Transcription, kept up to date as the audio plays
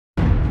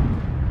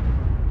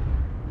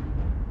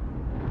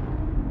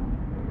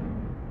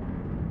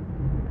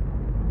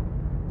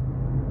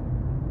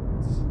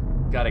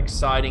Got an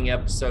exciting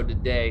episode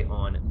today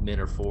on Men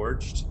Are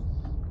Forged.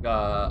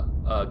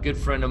 A good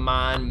friend of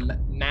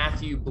mine,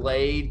 Matthew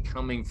Blade,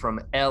 coming from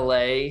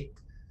LA,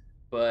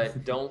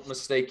 but don't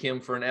mistake him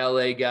for an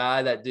LA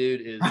guy. That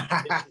dude is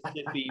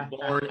Mississippi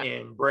born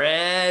and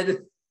bred.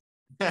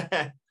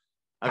 I've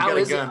got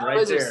a gun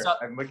right there.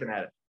 I'm looking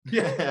at it.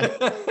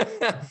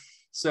 Yeah.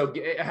 So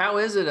how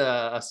is it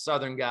a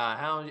Southern guy?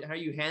 How are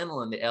you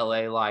handling the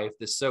LA life,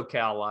 the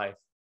SoCal life?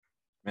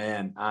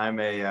 Man,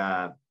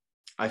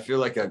 I feel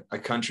like a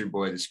country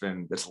boy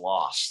that's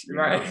lost.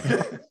 Right.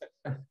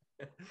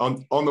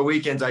 On the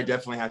weekends, I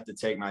definitely have to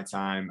take my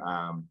time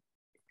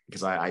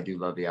because I do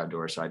love the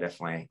outdoors. So there's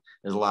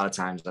a lot of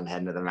times I'm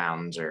heading to the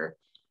mountains or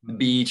the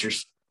beach or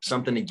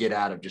something to get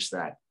out of just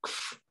that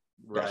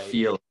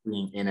feel of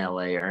being in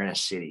LA or in a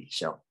city.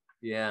 So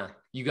yeah,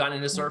 you got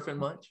into surfing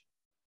much?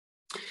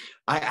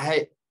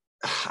 I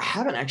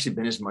haven't actually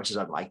been as much as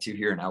I'd like to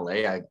here in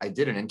LA. I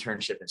did an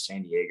internship in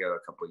San Diego a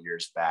couple of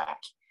years back,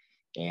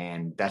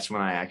 and that's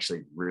when I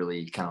actually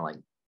really kind of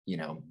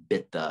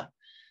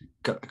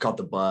caught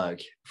the bug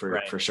for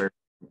surfing.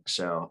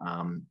 So,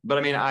 but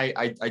I mean,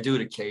 I do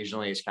it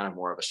occasionally. It's kind of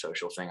more of a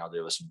social thing. I'll do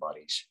it with some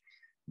buddies,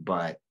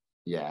 but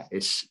yeah,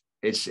 it's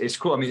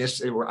cool. I mean,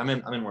 I'm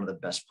in one of the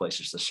best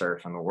places to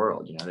surf in the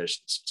world.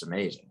 It's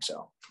amazing.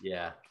 So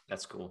yeah,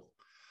 that's cool.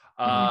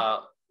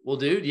 Well,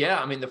 dude, yeah.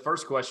 I mean, the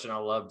first question I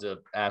love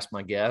to ask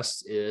my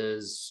guests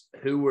is,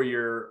 who were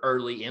your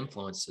early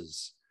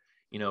influences?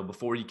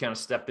 Before you kind of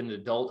stepped into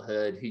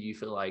adulthood, who you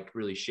feel like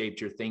really shaped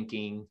your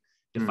thinking,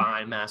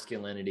 defined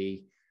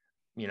masculinity,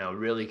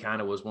 really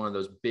kind of was one of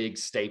those big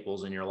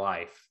staples in your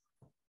life.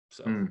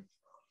 So,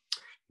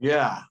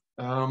 yeah.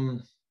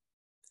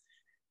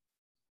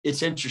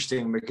 It's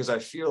interesting because I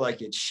feel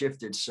like it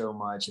shifted so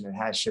much, and it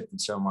has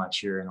shifted so much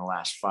here in the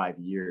last 5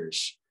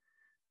 years.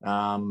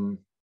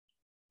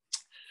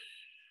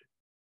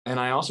 And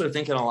I also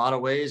think in a lot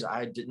of ways,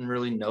 I didn't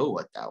really know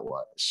what that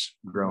was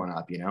growing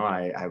up.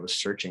 I was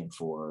searching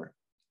for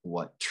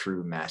what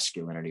true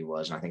masculinity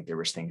was. And I think there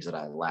was things that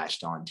I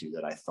latched onto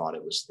that I thought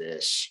it was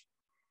this.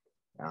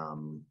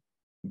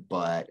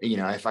 But,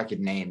 if I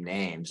could name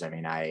names, I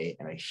mean, I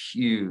am a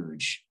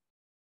huge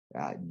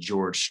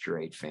George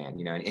Strait fan,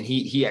 and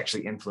he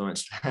actually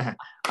influenced,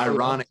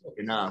 ironically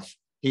enough,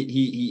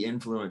 he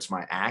influenced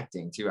my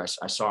acting too.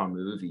 I saw a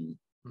movie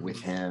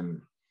with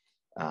him.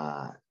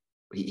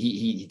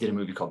 He did a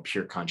movie called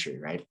Pure Country,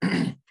 right?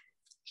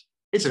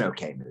 It's an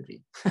okay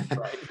movie.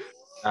 Right.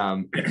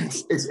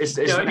 It's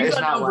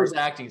not over his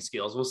acting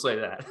skills. We'll say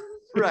that.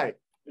 Right.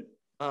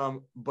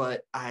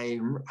 But I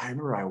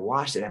remember I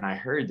watched it and I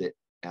heard that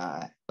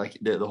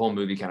the whole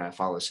movie kind of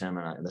follows him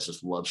and this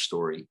is love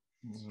story.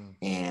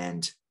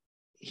 And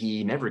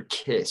he never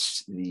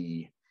kissed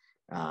the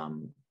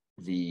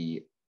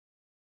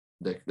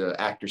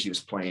actors he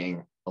was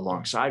playing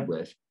alongside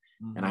with.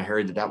 And I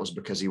heard that was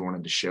because he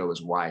wanted to show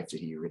his wife that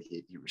he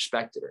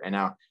respected her. And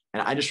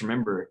I just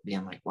remember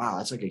being like, wow,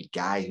 that's like a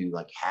guy who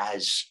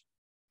has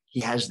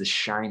the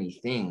shiny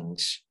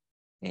things,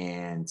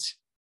 and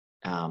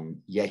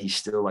yet he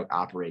still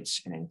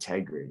operates in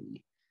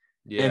integrity.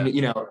 Yeah. And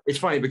it's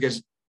funny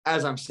because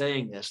as I'm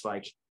saying this,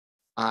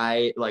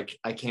 I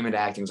came into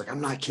acting, I was like,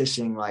 I'm not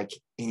kissing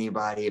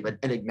anybody, but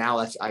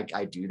now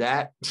I do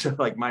that. So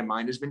my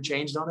mind has been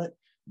changed on it.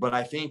 But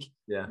I think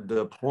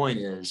the point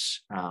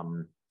is,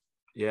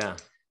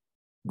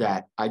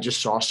 that I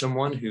just saw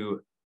someone who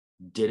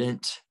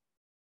didn't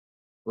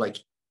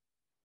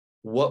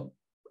what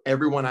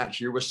everyone out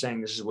here was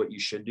saying, this is what you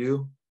should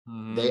do.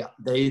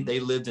 They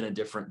lived in a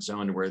different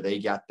zone where they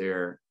got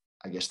their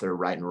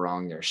right and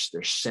wrong, their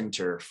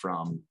center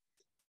from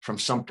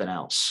something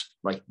else.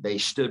 They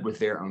stood with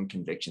their own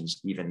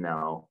convictions, even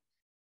though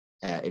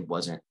it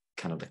wasn't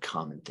kind of the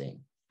common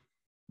thing.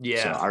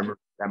 Yeah. So I remember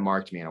that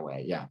marked me in a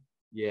way. Yeah.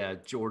 Yeah.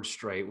 George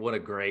Strait. What a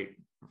great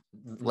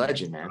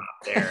legend, man.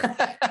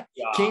 There.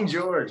 King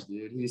George,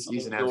 dude. He's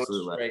an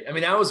absolute legend. I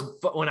mean, that was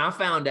when I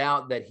found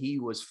out that he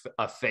was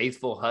a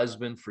faithful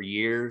husband for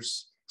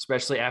years,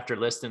 especially after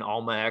listing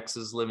all my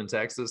exes live in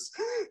Texas.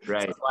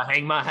 Right. So I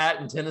hang my hat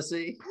in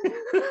Tennessee.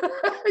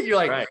 You're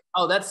like, right.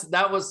 Oh,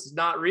 that was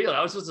not real.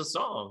 That was just a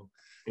song.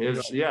 It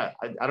was, yeah.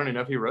 I don't even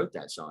know if he wrote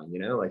that song,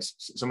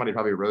 somebody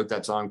probably wrote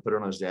that song, put it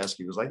on his desk.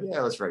 He was like,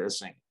 yeah, let's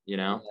sing,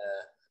 Yeah.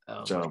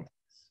 So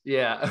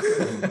yeah,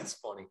 that's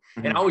funny.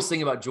 And I always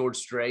think about George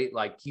Strait,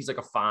 he's like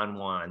a fine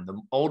wine. The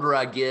older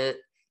I get,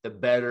 the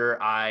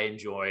better I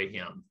enjoy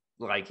him.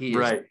 He is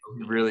right.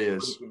 He really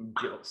is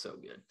so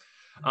good.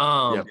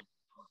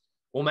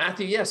 Well,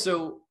 Matthew, yeah.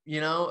 So,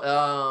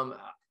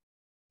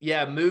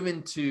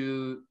 moving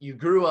to, you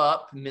grew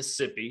up in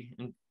Mississippi,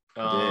 in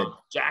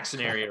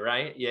Jackson area,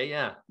 right?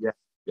 Yeah.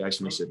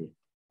 Jackson, Mississippi.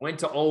 Went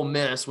to Ole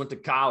Miss, went to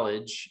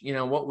college.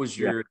 What was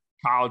your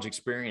college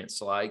experience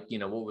like?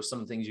 What were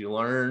some things you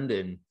learned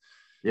and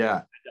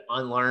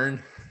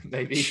unlearn,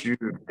 maybe? Shoot,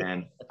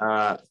 man.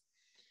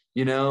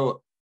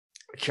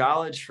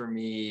 College for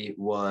me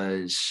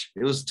was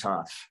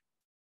tough.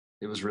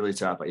 It was really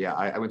tough. But yeah,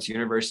 I went to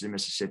University of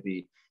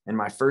Mississippi, and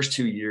my first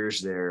 2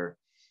 years there,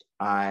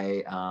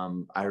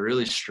 I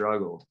really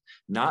struggled,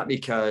 not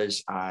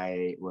because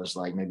I was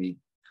like, maybe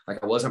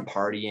like I wasn't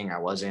partying. I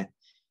wasn't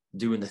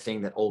doing the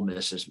thing that Ole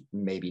Miss is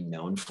maybe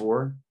known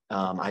for.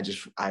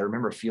 I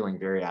remember feeling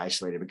very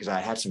isolated because I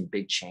had some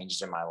big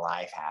changes in my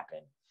life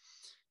happen.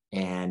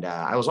 And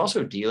I was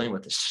also dealing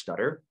with a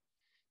stutter.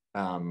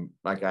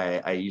 Like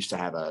I used to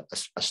have a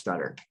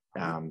stutter.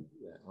 And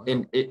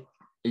it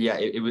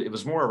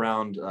was more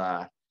around,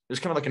 it was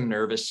kind of like a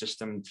nervous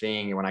system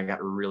thing. And when I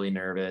got really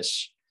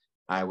nervous,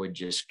 I would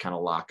just kind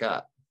of lock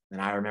up.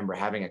 And I remember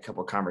having a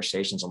couple of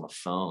conversations on the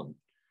phone,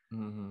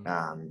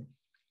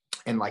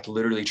 and like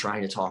literally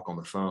trying to talk on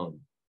the phone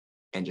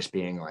and just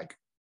being like,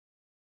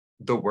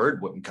 the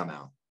word wouldn't come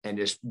out, and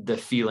just the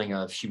feeling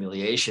of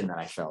humiliation that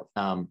I felt.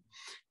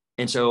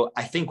 And so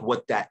I think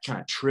what that kind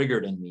of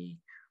triggered in me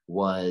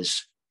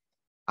was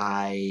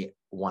I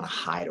want to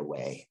hide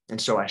away.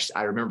 And so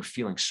I remember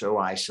feeling so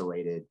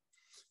isolated.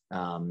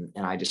 And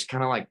I just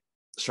kind of like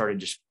started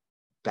just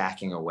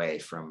backing away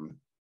from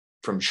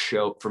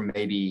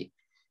maybe,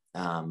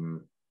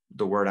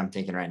 the word I'm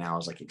thinking right now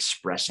is like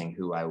expressing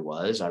who I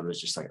was. I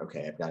was just like,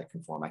 okay, I've got to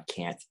conform. I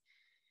can't.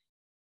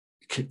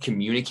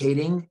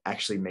 Communicating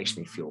actually makes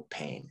me feel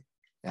pain.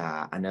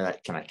 I know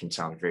that kind of can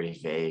sound very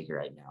vague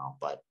right now,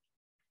 but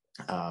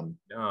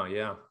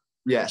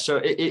yeah.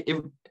 So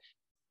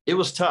it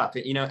was tough,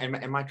 you know,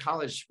 and my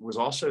college was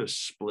also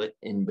split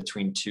in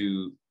between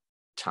two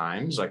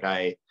times. Like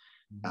I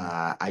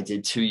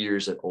did 2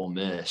 years at Ole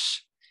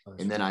Miss,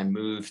 and then I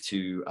moved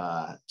to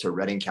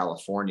Redding,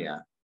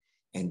 California,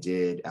 and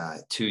did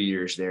 2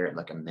 years there at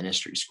like a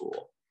ministry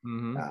school.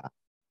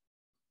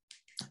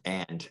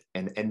 And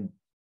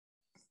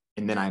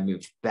then I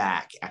moved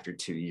back after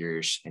 2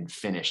 years and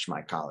finished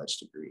my college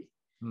degree.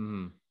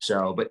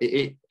 So, but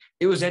it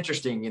was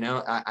interesting, you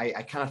know.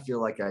 I kind of feel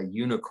like a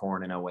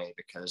unicorn in a way,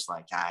 because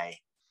like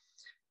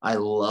I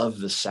love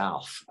the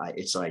South.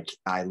 It's like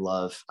I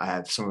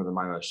have some of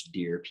my most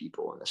dear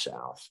people in the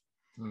South.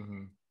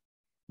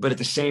 But at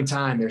the same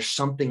time, there's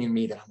something in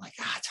me that I'm like,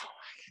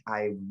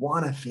 I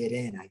want to fit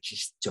in. I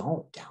just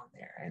don't down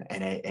there.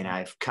 And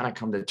I've kind of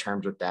come to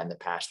terms with that in the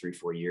past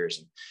 3-4 years.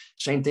 And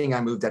same thing,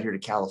 I moved out here to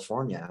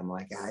California. I'm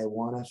like, I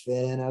want to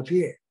fit in up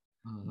here.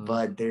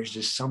 But there's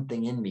just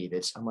something in me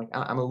I'm like,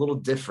 I'm a little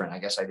different. I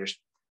guess there's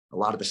a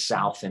lot of the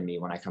South in me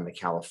when I come to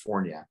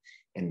California,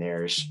 and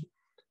there's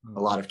a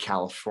lot of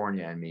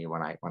California in me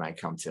when I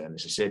come to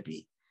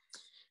Mississippi.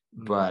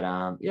 But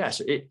yeah,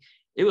 so it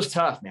was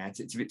tough, man.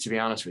 To be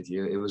honest with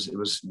you, it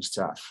was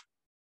tough.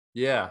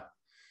 Yeah.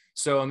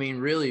 So, I mean,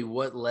 really,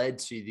 what led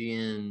to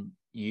then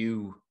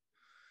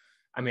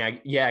I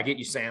get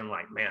you saying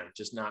like, man,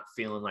 just not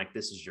feeling like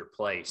this is your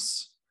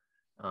place.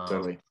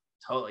 Totally.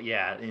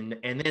 Yeah. And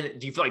then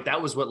do you feel like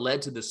that was what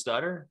led to the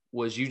stutter?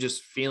 Was you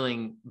just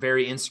feeling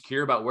very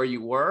insecure about where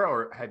you were,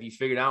 or have you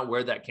figured out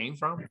where that came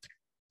from?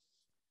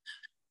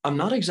 I'm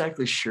not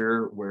exactly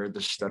sure where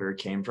the stutter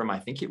came from. I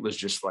think it was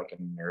just like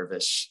a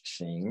nervous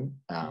thing.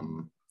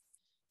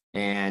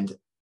 And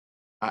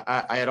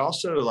I had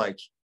also, like,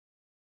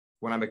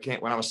 when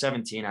I was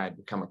 17, I had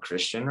become a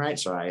Christian, right?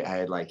 So I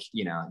had, like,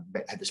 you know,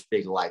 had this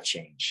big life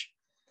change.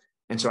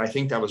 And so I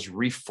think that was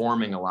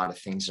reforming a lot of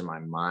things in my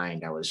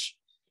mind. I was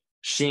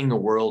seeing the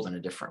world in a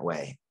different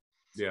way.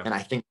 Yeah. And I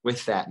think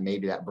with that,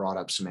 maybe that brought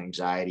up some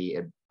anxiety.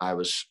 I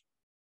was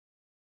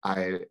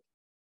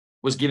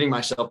giving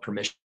myself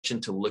permission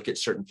to look at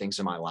certain things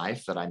in my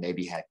life that I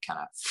maybe had kind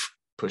of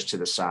pushed to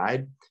the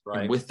side. Right.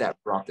 And with that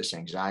brought this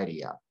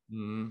anxiety up.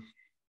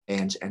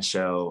 And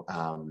so,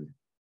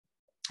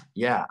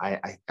 yeah,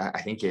 I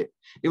think it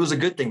was a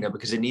good thing though,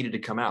 because it needed to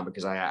come out,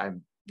 because I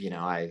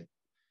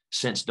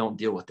since don't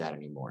deal with that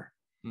anymore.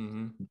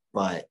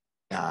 But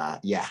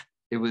yeah,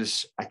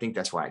 I think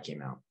that's why it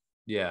came out.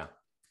 Yeah.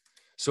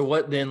 So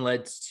what then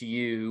led to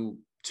you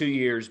 2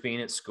 years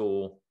being at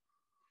school?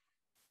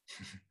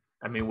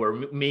 I mean, where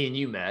me and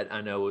you met,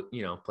 I know,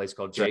 you know, a place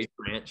called Jay's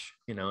Ranch,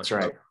 you know. That's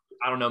right.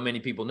 I don't know many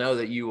people know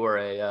that you were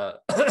a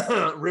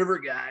river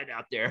guide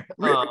out there.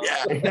 Right.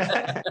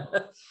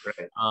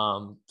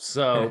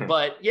 So,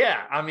 but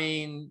yeah, I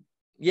mean,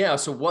 yeah.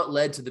 So what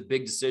led to the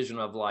big decision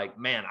of like,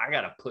 man, I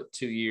got to put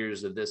 2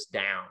 years of this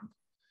down,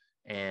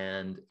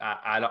 and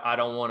I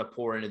don't want to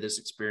pour into this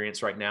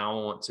experience right now.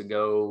 I want to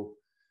go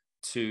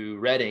to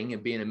Redding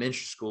and be in a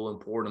ministry school and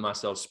pour into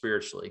myself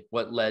spiritually.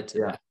 What led to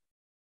that?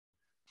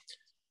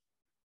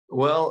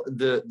 Well,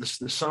 the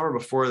summer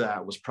before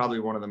that was probably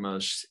one of the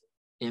most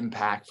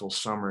impactful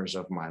summers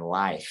of my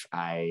life.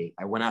 I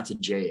went out to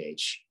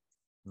JH,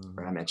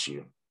 where I met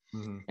you,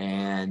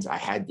 and I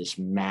had this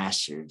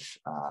massive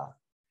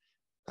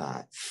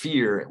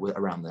fear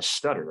around the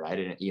stutter, right?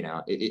 And you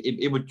know,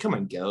 it would come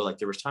and go. Like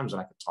there was times when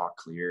I could talk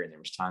clear, and there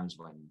was times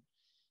when,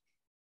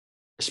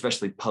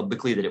 especially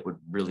publicly, that it would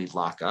really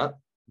lock up.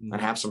 I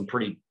have some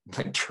pretty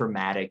like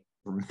traumatic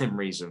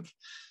memories of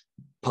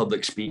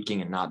public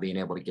speaking and not being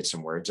able to get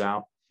some words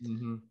out.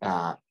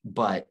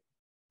 But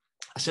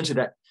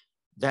essentially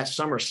that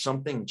summer,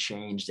 something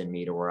changed in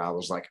me to where I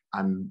was like,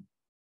 I'm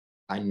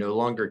I no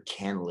longer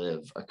can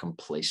live a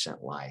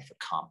complacent life, a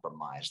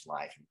compromised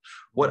life.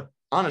 What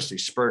honestly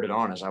spurred it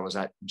on is I was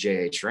at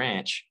JH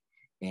Ranch,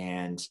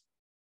 and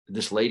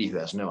this lady who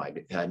had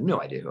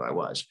no idea who I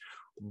was,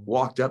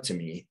 walked up to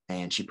me,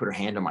 and she put her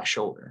hand on my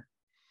shoulder,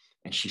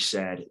 and she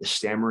said, "The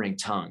stammering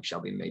tongue shall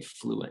be made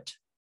fluent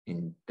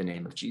in the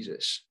name of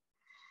Jesus."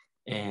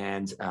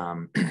 And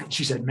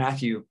she said,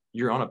 "Matthew,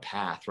 you're on a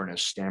path where no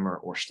stammer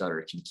or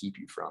stutter can keep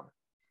you from."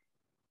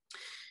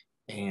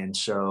 And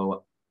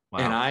so, Wow.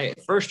 and I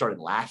at first started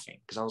laughing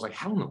because I was like,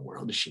 how in the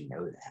world does she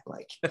know that?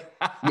 Like,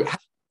 yeah,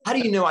 how do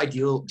you know I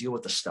deal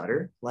with the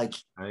stutter? Like,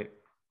 right.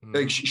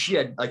 like she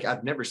had, like,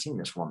 I've never seen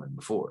this woman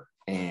before,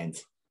 and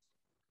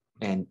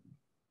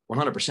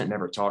 100%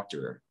 never talked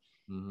to her.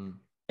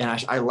 And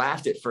I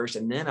laughed at first,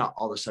 and then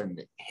all of a sudden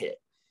it hit.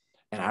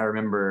 And I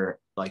remember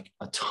like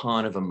a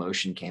ton of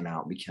emotion came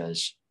out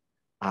because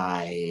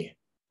the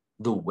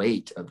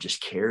weight of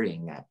just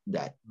carrying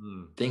that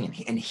thing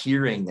and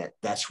hearing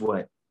that's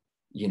what,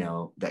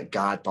 that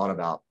God thought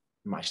about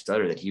my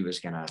stutter, that he was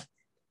gonna,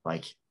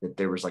 like, that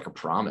there was like a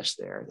promise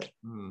there that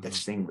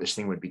this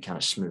thing would be kind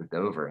of smoothed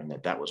over, and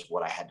that was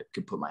what I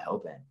could put my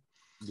hope in.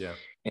 Yeah.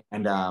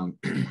 And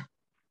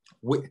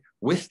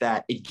with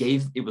that,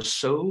 it was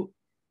so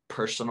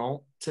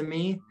personal to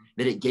me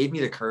that it gave me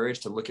the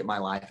courage to look at my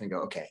life and go,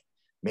 okay,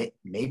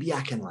 maybe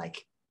I can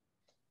like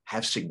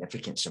have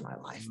significance in my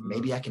life.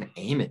 Maybe I can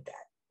aim at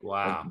that.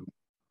 Wow. Like,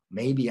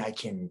 maybe I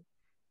can,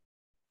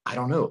 I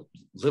don't know,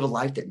 live a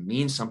life that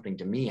means something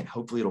to me, and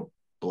hopefully it'll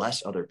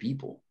bless other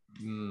people.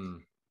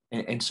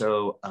 And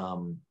so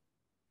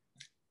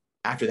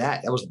after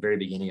that was the very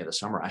beginning of the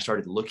summer. I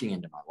started looking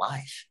into my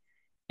life,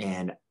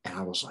 and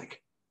I was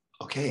like,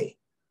 okay,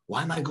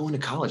 why am I going to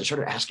college? I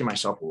started asking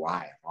myself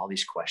why, all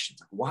these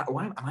questions. Like,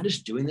 why am I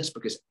just doing this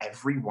because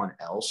everyone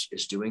else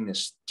is doing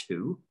this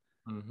too?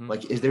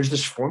 Like, there's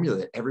this formula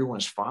that everyone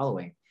is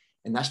following,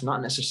 and that's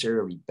not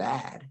necessarily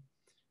bad.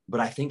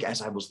 But I think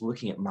as I was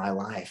looking at my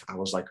life, I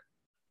was like,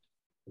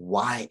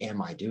 why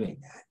am I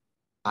doing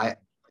that?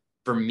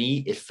 For me,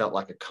 it felt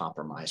like a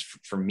compromise.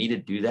 For me to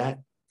do that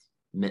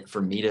meant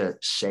for me to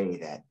say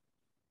that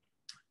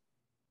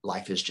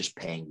life is just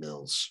paying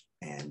bills,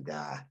 and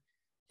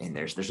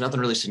there's nothing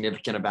really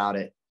significant about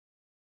it.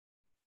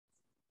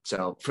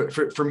 So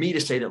for me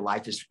to say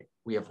that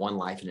we have one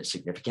life and it's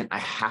significant, I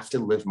have to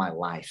live my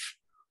life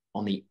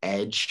on the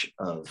edge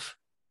of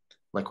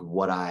like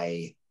what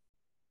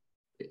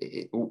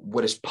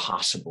is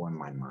possible in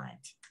my mind.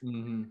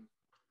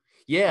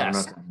 Yeah. I don't know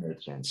if that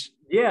makes sense.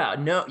 Yeah,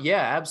 no,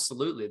 yeah,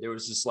 absolutely. There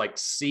was this like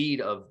seed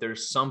of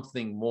there's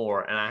something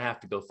more, and I have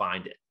to go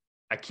find it.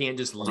 I can't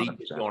just leave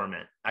it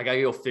dormant. I got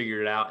to go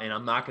figure it out, and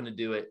I'm not going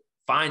to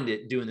find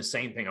it doing the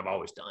same thing I've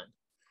always done.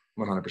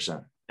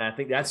 100%. And I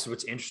think that's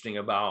what's interesting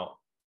about,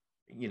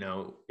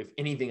 if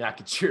anything I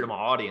could share to my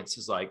audience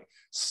is like,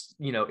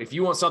 if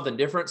you want something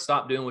different,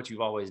 stop doing what you've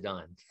always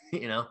done,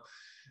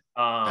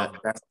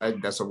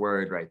 That's a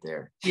word right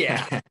there.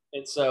 Yeah.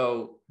 And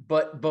so,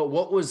 but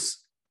what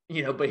was,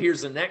 but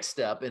here's the next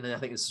step. And then I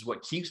think this is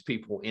what keeps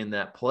people in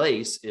that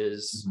place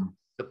is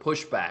the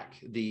pushback,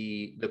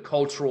 the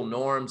cultural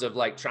norms of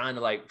like trying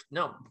to like,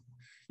 no,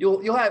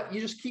 you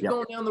just keep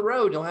going down the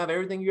road. You'll have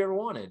everything you ever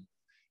wanted.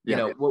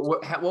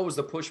 What was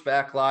the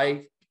pushback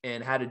like,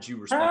 and how did you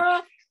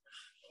respond?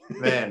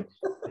 Man,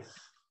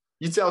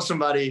 you tell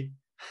somebody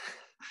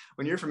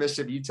when you're from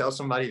Mississippi, you tell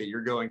somebody that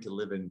you're going to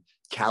live in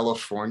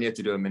California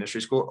to do a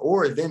ministry school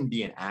or then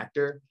be an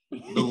actor,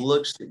 the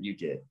looks that you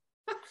get.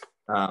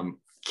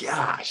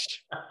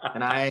 Gosh.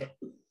 And I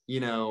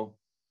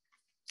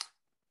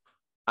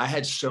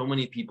had so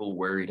many people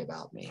worried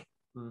about me.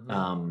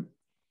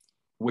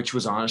 Which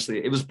was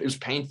honestly, it was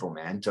painful,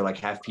 man, to like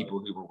have people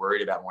who were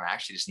worried about when I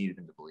actually just needed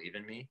them to believe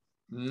in me.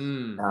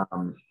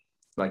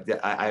 Like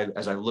that,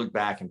 as I look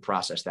back and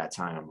process that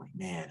time, I'm like,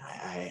 man,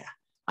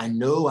 I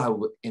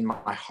know in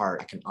my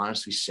heart, I can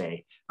honestly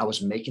say I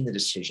was making the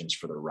decisions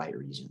for the right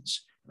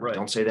reasons. Right.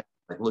 Don't say that,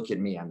 like, look at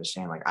me. I'm just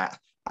saying, like,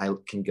 I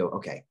can go,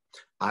 okay,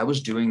 I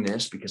was doing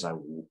this because I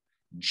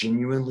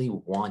genuinely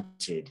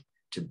wanted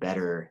to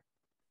better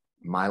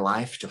my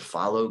life, to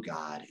follow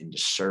God and to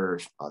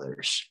serve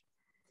others.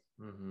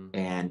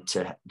 And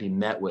to be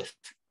met with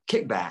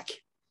kickback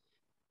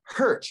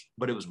hurt,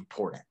 but it was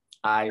important.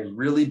 I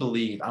really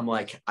believe, I'm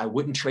like, I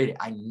wouldn't trade it.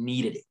 I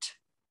needed it.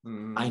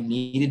 I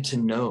needed to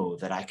know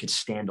that I could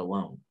stand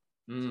alone,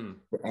 and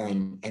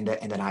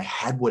that I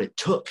had what it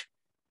took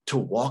to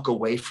walk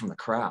away from the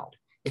crowd.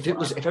 If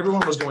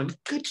everyone was going,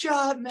 good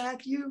job,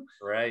 Matthew,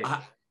 right?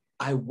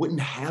 I wouldn't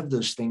have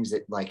those things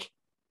that like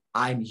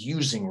I'm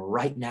using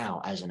right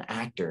now as an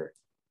actor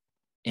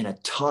in a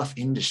tough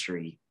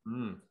industry.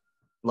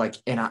 Like,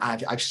 and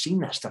I've seen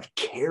that stuff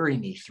carry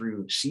me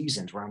through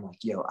seasons where I'm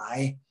like, yo,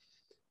 I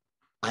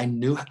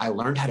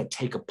learned how to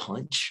take a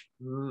punch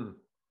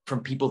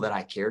from people that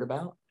I cared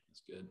about.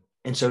 That's good.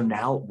 And so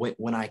now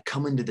when I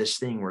come into this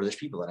thing where there's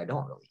people that I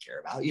don't really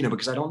care about,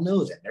 because I don't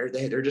know them,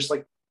 they're just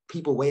like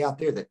people way out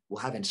there that will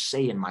have a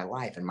say in my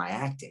life and my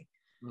acting.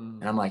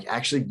 And I'm like,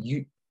 actually,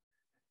 you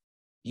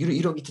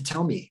don't get to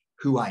tell me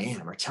who I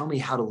am or tell me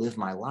how to live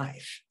my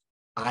life.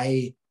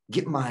 I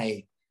get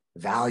my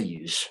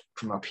values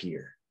from up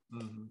here,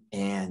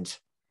 and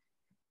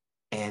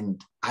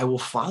I will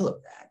follow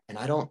that. And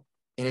I don't,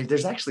 and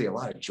there's actually a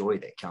lot of joy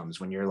that comes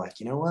when you're like,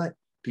 you know what,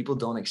 people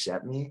don't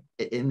accept me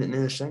in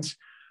a sense,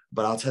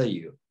 but I'll tell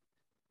you,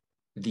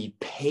 the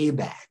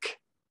payback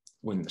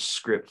when the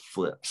script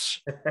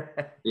flips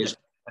is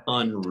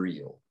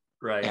unreal.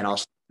 Right. And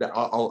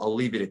I'll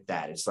leave it at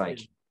that. It's like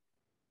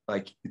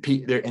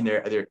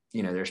there,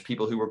 you know, there's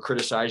people who will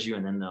criticize you,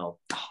 and then they'll,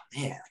 oh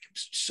man, like, I'm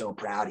so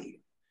proud of you.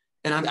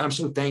 And I'm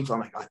so thankful.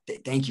 I'm like, oh,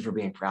 thank you for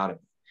being proud of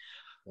me.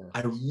 Yeah.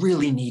 I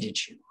really needed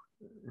you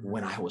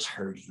when I was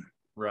hurting.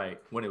 Right.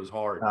 When it was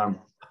hard.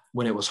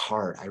 When it was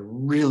hard, I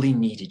really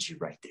needed you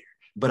right there.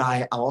 But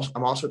I'm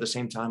also at the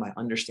same time, I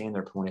understand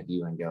their point of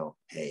view and go,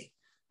 hey,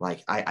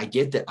 like, I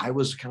get that I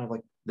was kind of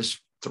like this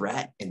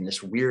threat and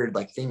this weird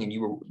like thing, and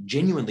you were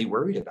genuinely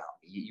worried about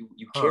me.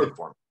 You cared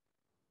for me.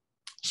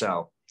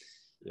 So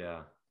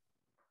yeah,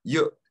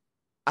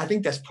 I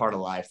think that's part of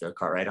life though,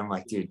 Carl, right? I'm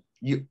like, dude,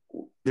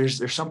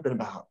 there's something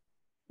about,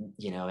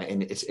 you know,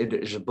 and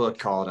there's a book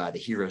called The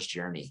Hero's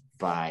Journey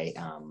by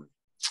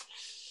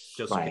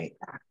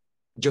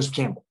Joseph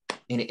Campbell.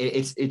 And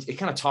it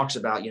kind of talks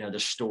about, you know, the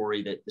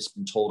story that's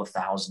been told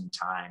 1,000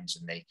 times.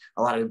 And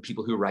a lot of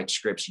people who write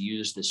scripts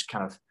use this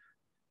kind of,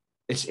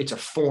 it's a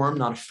form,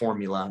 not a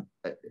formula.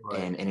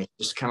 Right. And it's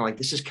just kind of like,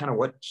 this is kind of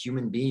what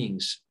human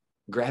beings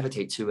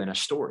gravitate to in a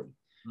story.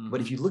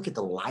 But if you look at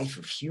the life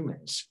of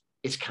humans,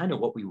 it's kind of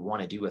what we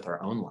want to do with our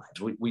own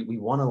lives. We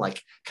want to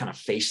like kind of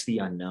face the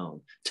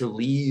unknown, to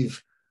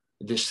leave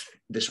this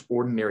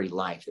ordinary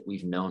life that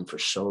we've known for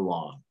so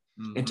long,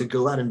 and to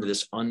go out into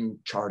this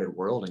uncharted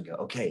world and go,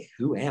 okay,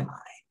 who am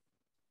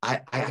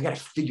I got to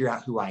figure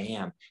out who I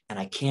am. And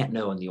I can't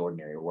know in the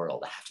ordinary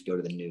world. I have to go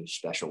to the new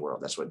special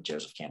world. That's what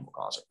Joseph Campbell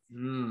calls it.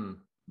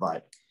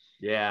 But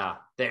yeah,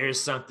 there's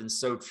something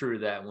so true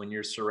that when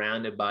you're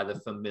surrounded by the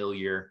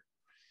familiar,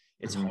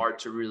 it's hard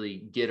to really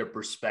get a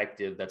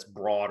perspective that's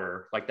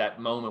broader. Like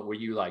that moment where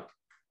you like,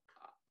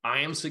 I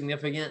am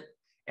significant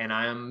and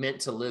I am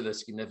meant to live a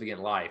significant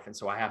life. And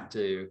so I have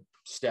to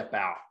step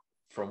out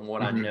from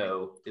what I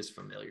know is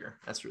familiar.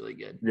 That's really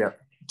good. Yeah,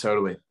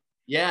 totally.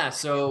 Yeah.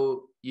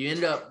 So you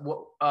end up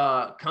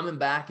coming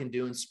back and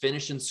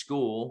finishing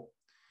school.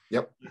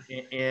 Yep.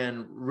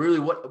 And really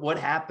what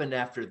happened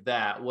after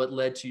that? What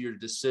led to your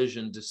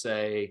decision to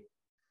say,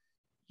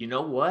 you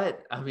know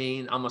what? I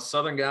mean, I'm a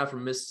Southern guy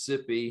from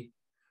Mississippi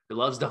who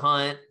loves to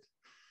hunt,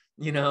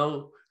 you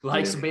know,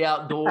 likes to be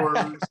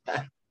outdoors,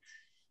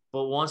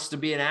 but wants to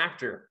be an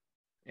actor.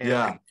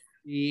 And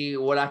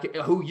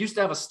who used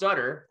to have a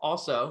stutter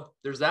also.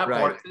 There's that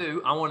part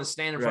too. I want to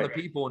stand in front of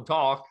people and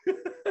talk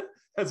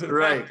as an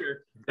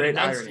actor. Great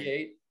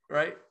enunciate,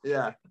 right?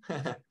 Yeah.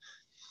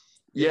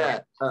 Yeah.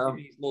 A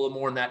little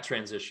more in that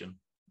transition.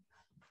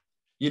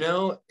 You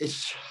know,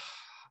 it's,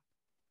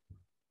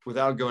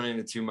 without going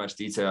into too much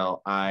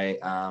detail,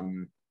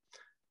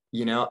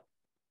 you know,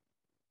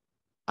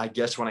 I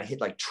guess when I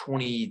hit like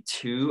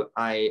 22,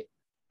 I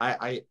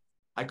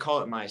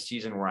call it my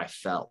season where I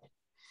fell.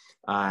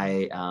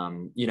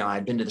 You know,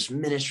 I'd been to this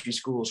ministry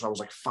school, so I was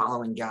like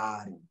following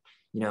God and,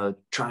 you know,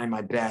 trying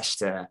my best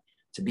to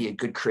be a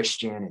good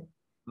Christian.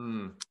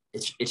 And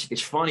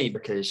it's funny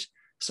because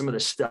some of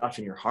the stuff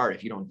in your heart,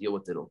 if you don't deal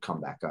with it, it'll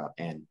come back up.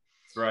 And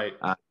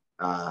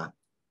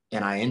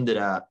and I ended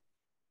up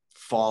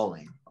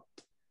falling,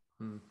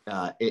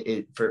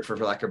 for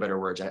lack of better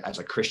words, as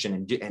a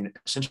Christian, and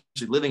essentially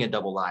living a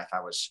double life. I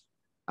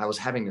was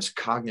having this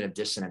cognitive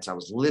dissonance. I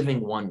was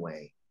living one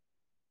way,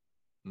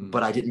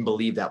 but I didn't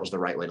believe that was the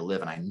right way to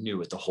live, and I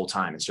knew it the whole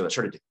time. And so it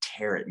started to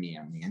tear at me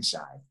on the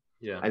inside.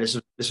 Yeah. And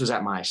this was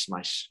at my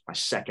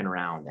second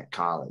round at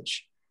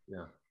college.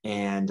 Yeah.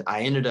 And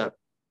I ended up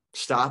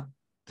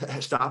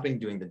stopping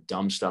doing the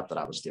dumb stuff that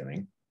I was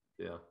doing.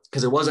 Yeah.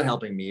 Because it wasn't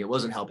helping me. It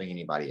wasn't helping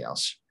anybody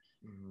else.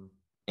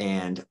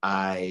 And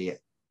I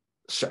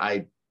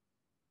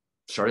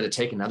started to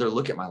take another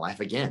look at my life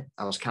again.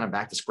 I was kind of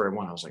back to square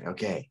one. I was like,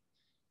 okay,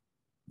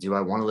 do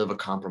I want to live a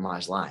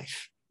compromised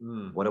life?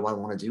 What do I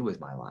want to do with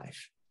my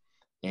life?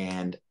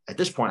 And at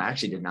this point, I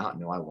actually did not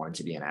know I wanted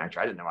to be an actor.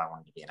 I didn't know I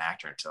wanted to be an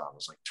actor until I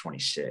was like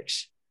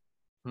 26.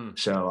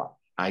 So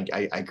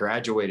I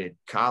graduated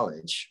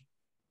college,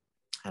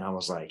 and I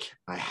was like,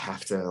 I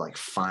have to like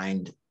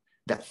find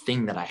that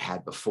thing that I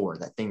had before,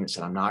 that thing that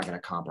said, I'm not going to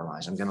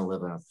compromise. I'm going to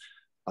live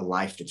a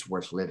life that's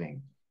worth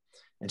living.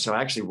 And so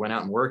I actually went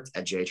out and worked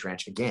at J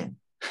Ranch again.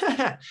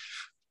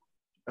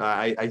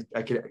 I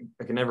could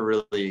never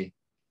really,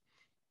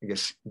 I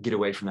guess, get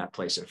away from that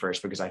place at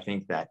first, because I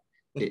think that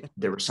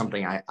there was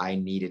something I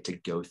needed to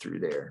go through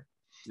there.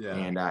 Yeah.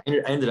 And I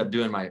ended up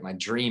doing my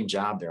dream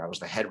job there. I was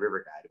the head river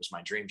guide. It was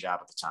my dream job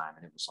at the time.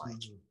 And it was like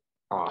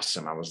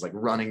awesome. I was like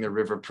running the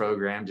river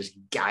program, just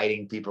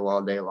guiding people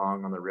all day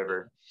long on the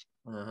river.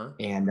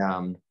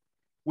 And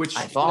which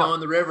I thought, you know, on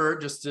the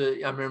river,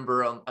 I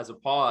remember as a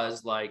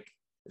pause, like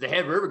the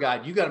head river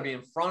guide, you got to be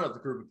in front of the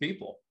group of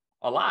people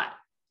a lot.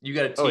 You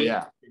got to Oh teach,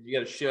 yeah. you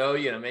got to show,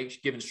 you got to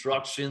give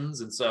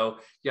instructions. And so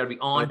you got to be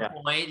on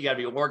point. You got to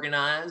be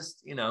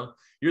organized. You know,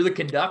 you're the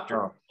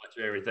conductor of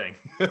everything.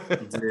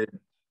 Dude,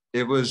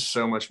 it was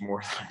so much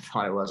more than I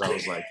thought it was. I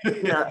was like,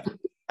 yeah,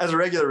 as a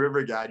regular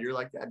river guide, you're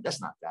like,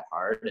 that's not that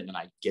hard. And then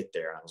I get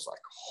there and I was like,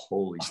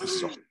 holy, this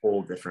is a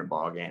whole different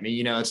ball game. I mean,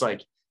 you know, it's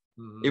like,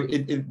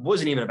 it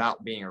wasn't even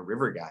about being a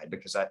river guide,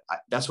 because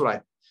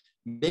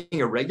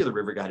being a regular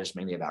river guide is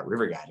mainly about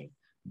river guiding,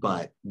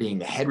 but being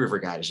the head river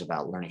guide is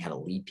about learning how to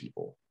lead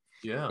people.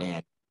 Yeah.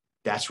 And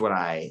that's what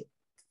I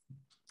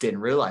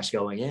didn't realize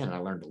going in. I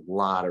learned a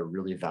lot of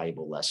really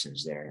valuable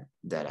lessons there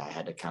that I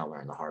had to kind of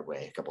learn the hard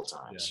way a couple of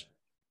times.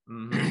 Yeah.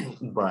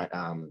 Mm-hmm. But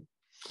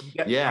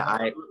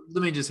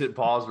let me just hit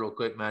pause real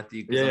quick,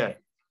 Matthew. Yeah.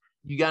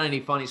 You got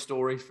any funny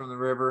stories from the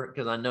river?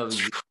 Because I know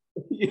you.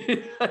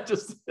 I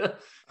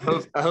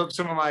hope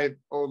some of my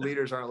old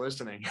leaders aren't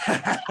listening.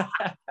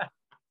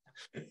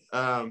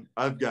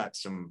 I've got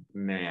some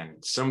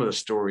of the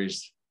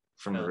stories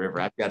from the river.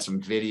 I've got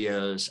some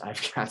videos.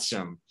 I've got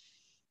some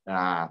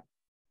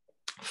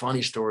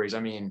funny stories. I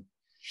mean,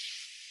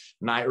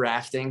 night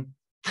rafting.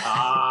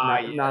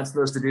 Not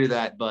supposed to do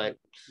that, but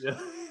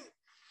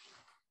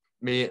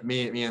me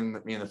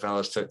and the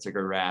fellows took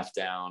a raft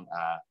down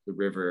the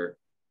river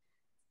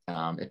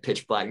at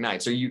pitch black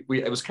night. So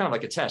it was kind of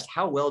like a test.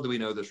 How well do we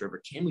know this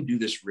river? Can we do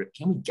this?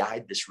 Can we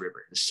guide this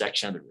river, this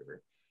section of the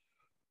river,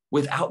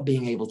 without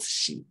being able to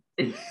see?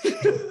 Can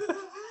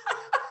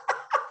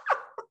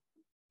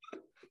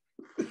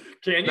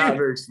you? Not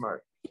very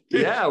smart.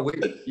 Yeah, we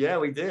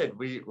did.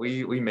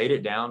 We made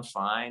it down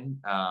fine.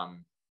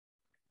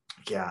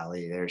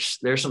 Golly,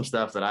 there's some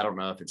stuff that I don't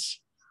know if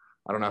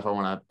I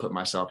want to put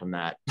myself in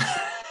that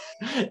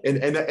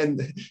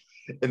in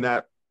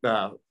that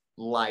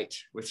light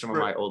with some of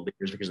my old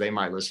leaders, because they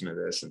might listen to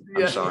this, and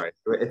I'm sorry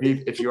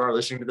if you are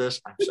listening to this.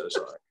 I'm so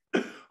sorry.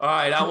 All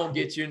right, I won't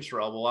get you in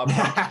trouble. I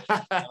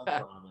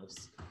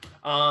promise.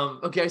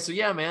 Okay, so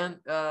yeah, man.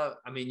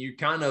 I mean, you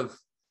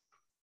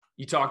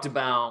talked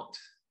about,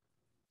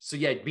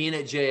 being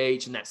at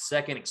JH and that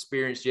second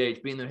experience,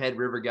 JH, being the head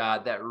river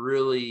guide, that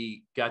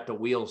really got the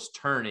wheels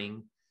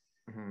turning.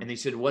 Mm-hmm. And they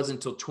said it wasn't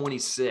until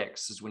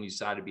 26 is when you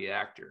decided to be an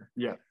actor.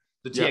 Yeah.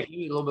 So take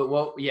me a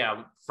little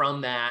bit.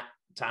 From that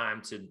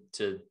time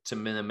to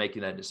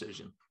making that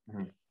decision.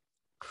 Mm-hmm.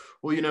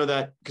 Well, you know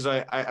that because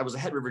I was a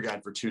head river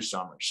guide for 2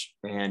 summers,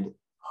 and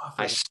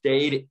I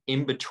stayed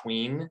in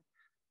between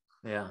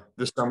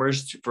the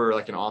summers for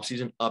like an off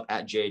season up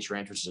at JH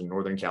Ranch, which is in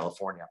Northern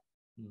California.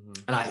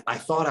 Mm-hmm. And I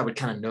thought I would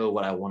kind of know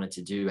what I wanted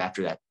to do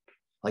after that,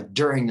 like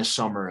during the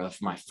summer of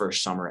my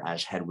first summer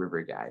as head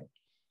river guide.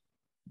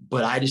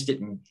 But I just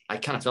didn't, I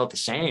kind of felt the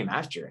same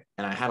after.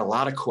 And I had a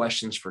lot of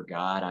questions for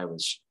God. I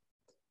was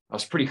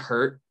pretty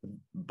hurt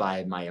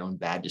by my own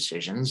bad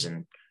decisions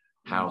and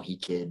how he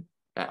could,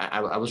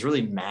 I was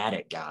really mad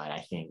at God,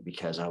 I think,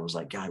 because I was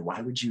like, God, why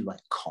would you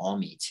like call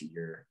me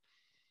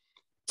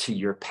to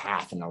your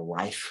path in a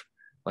life?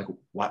 Like,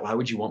 why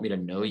would you want me to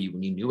know you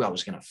when you knew I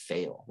was going to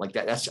fail? Like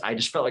I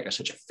just felt like I was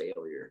such a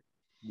failure.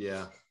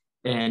 Yeah.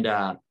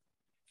 And,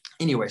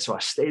 anyway, so I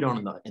stayed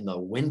on in the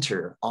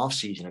winter off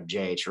season of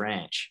JH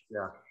Ranch.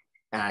 Yeah.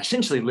 And I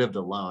essentially lived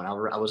alone.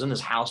 I was in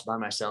this house by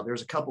myself. There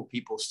was a couple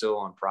people still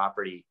on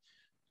property,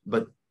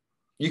 but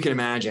you can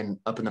imagine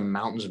up in the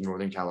mountains of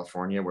Northern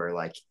California where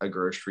like a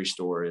grocery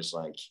store is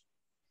like,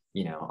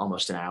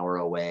 almost an hour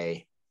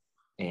away.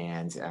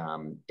 And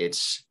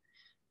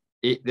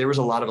there was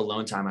a lot of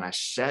alone time. And I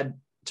said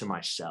to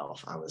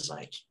myself, I was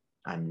like,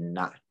 I'm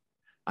not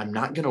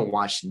going to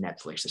watch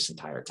Netflix this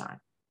entire time.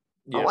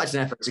 Yeah. I'll watch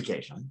Netflix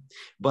occasionally,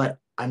 but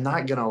I'm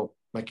not going to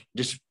like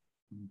just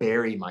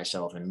bury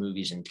myself in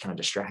movies and kind of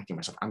distracting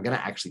myself. I'm going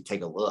to actually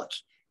take a look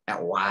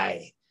at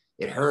why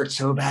it hurts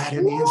so bad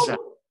in the inside.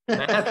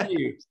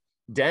 Matthew,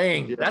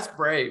 dang, that's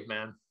brave,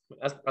 man.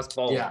 That's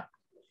bold. Yeah.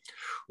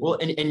 Well,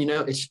 and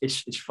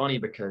it's funny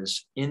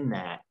because in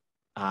that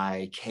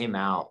I came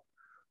out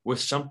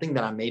with something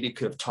that I maybe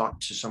could have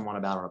talked to someone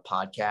about on a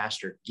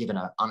podcast or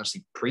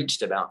honestly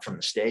preached about from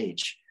the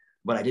stage,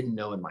 but I didn't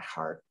know in my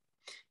heart.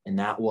 And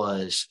that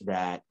was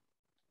that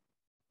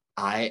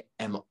I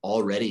am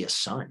already a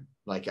son.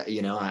 Like,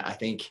 I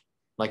think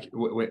like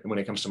when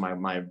it comes to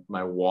my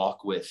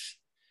walk with,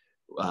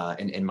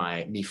 and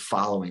me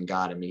following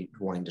God and me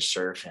wanting to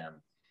serve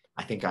him,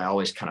 I think I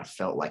always kind of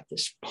felt like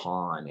this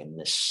pawn in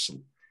this,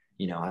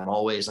 I'm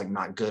always like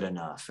not good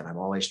enough. And I'm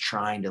always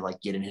trying to like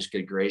get in his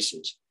good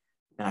graces.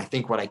 And I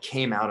think what I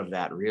came out of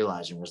that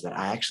realizing was that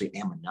I actually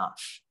am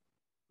enough.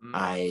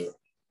 I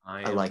am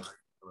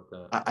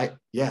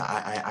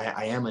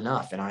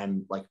enough. And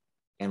I'm like,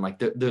 and like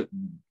the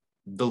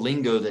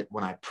lingo that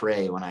when I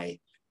pray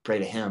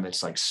to him,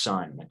 it's like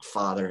son, like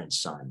father and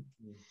son.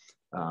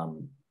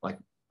 Like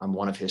I'm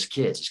one of his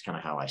kids is kind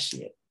of how I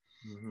see it.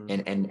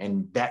 Mm-hmm.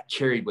 And that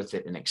carried with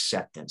it an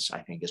acceptance, I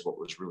think, is what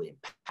was really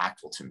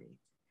impactful to me.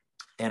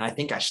 And I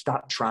think I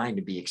stopped trying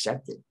to be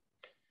accepted.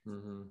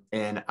 Mm-hmm.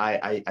 And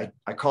I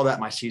call that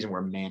my season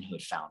where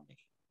manhood found me,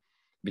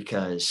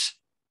 because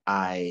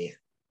I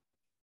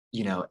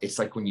you know, it's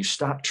like when you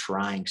stop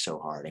trying so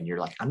hard and you're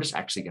like, I'm just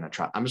actually going to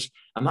try. I'm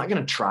not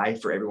going to try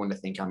for everyone to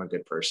think I'm a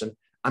good person.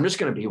 I'm just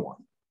going to be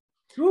one.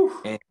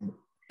 Whew.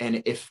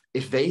 And if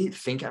they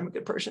think I'm a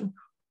good person,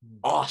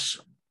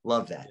 awesome.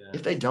 Love that. Yeah.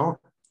 If they don't,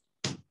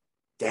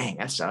 dang,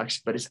 that sucks.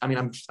 But it's, I mean,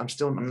 I'm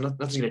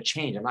nothing's going to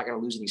change. I'm not going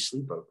to lose any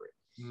sleep over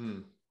it.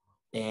 Mm.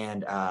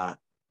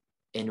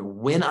 And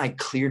when I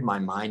cleared my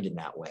mind in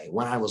that way,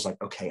 when I was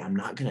like, okay, I'm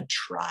not going to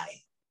try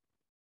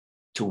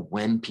to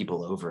win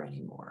people over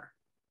anymore.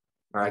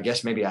 Or I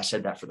guess maybe I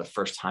said that for the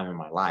first time in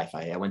my life.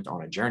 I went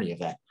on a journey of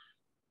that.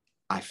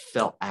 I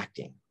felt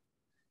acting.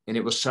 And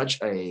it was such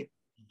a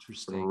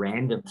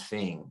random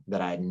thing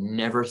that I had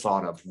never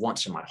thought of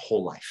once in my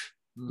whole life.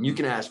 Mm. You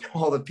can ask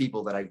all the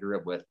people that I grew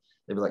up with.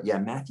 They'd be like, yeah,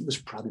 Matthew was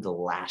probably the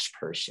last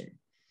person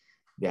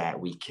that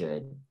we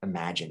could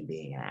imagine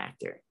being an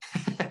actor,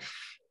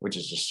 which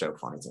is just so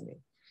funny to me.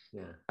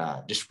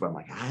 Yeah. Just I'm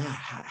like,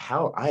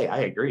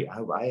 I agree. I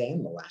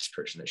am the last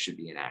person that should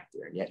be an actor.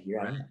 And yet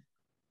here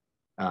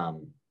I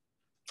am.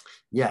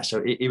 Yeah.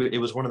 So it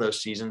was one of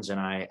those seasons. And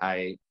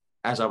I,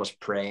 as I was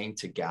praying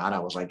to God, I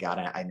was like, God,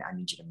 I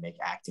need you to make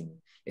acting.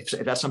 If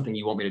that's something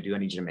you want me to do, I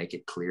need you to make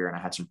it clear. And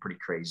I had some pretty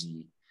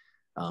crazy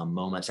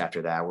moments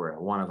after that, where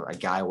a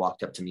guy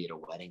walked up to me at a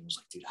wedding and was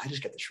like, dude, I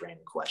just got this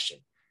random question.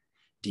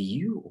 Do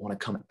you want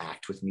to come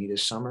act with me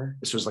this summer?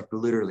 This was like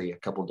literally a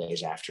couple of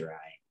days after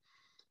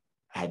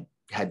I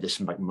had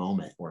this like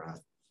moment where I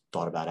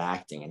thought about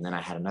acting. And then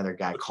I had another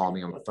guy call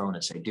me on the phone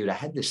and say, dude, I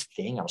had this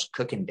thing. I was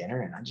cooking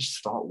dinner and I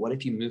just thought, what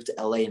if you moved to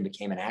LA and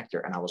became an actor?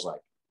 And I was like,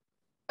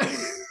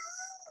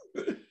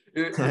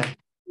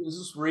 is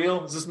this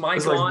real? Is this my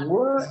calling?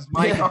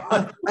 Like,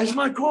 that's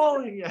my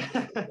calling.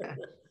 Yeah.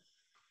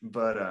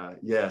 But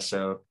yeah,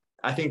 so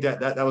I think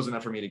that was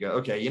enough for me to go,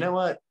 okay, you know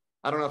what?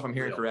 I don't know if I'm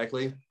hearing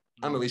correctly.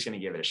 I'm at least going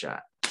to give it a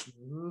shot.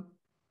 Mm-hmm.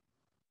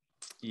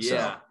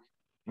 Yeah.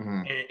 So,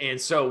 and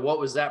so what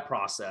was that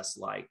process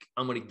like?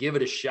 I'm going to give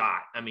it a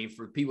shot. I mean,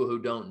 for people who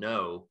don't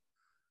know,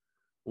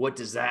 what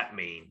does that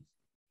mean?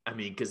 I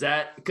mean,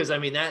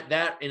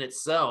 that in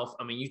itself,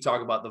 I mean, you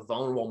talk about the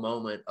vulnerable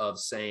moment of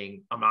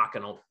saying, I'm not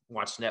going to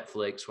watch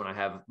Netflix when I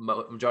have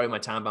majority of my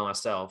time by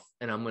myself,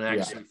 and I'm going to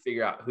actually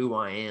figure out who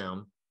I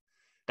am.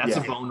 That's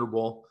a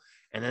vulnerable.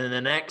 And then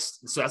the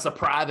next, so that's a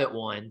private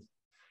one.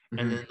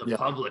 And then the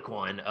public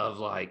one of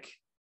like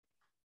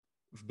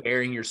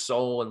bearing your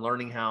soul and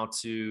learning how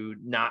to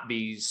not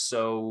be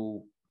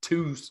so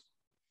too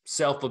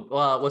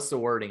what's the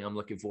wording I'm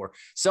looking for?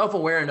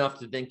 Self-aware enough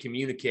to then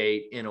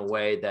communicate in a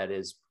way that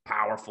is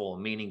powerful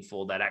and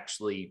meaningful, that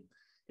actually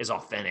is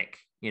authentic,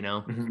 you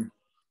know? Mm-hmm.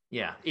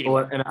 Yeah.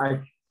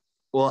 Anyway.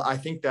 I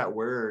think that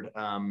word,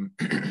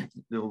 the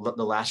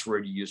last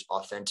word you used,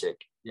 authentic,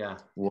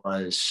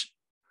 was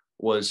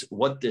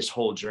what this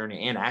whole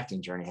journey and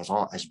acting journey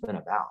has been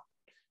about.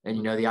 And,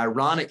 you know, the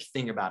ironic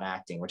thing about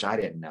acting, which I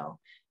didn't know,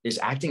 is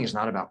acting is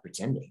not about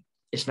pretending.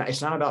 It's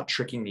not about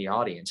tricking the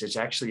audience. It's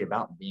actually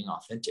about being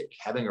authentic,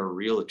 having a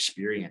real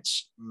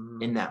experience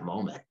in that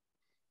moment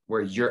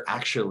where you're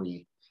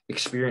actually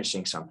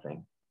experiencing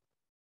something.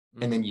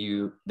 And then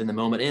the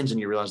moment ends and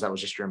you realize that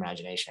was just your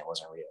imagination. It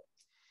wasn't real.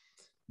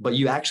 But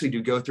you actually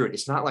do go through it.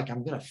 It's not like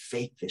I'm going to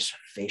fake this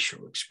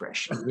facial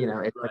expression, you know,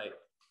 right.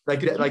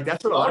 Like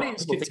that's what the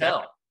audience can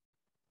tell.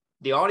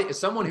 The audience,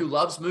 someone who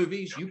loves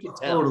movies, you can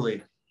tell.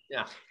 Totally.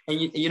 Yeah. And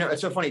you know,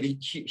 it's so funny.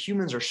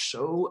 Humans are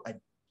so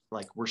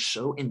we're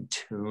so in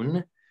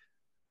tune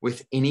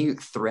with any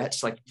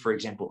threats. Like, for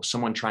example,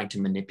 someone trying to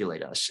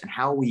manipulate us, and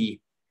how we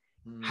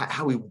do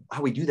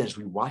that is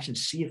we watch and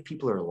see if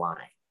people are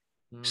lying,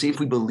 see if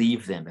we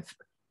believe them.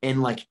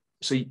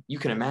 So you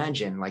can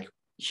imagine, like,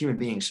 human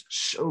beings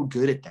so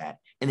good at that.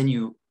 And then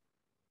you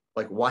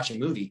like watch a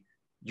movie,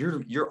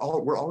 we're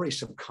already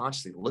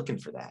subconsciously looking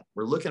for that.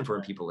 We're looking for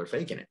when people are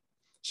faking it.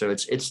 So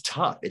it's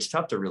tough. It's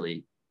tough to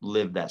really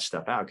live that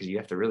stuff out because you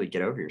have to really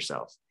get over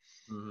yourself.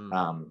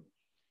 Mm-hmm.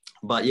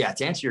 But yeah,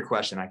 to answer your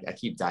question, I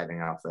keep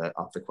diving off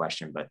the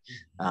question, but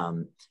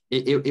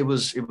it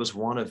was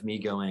one of me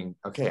going,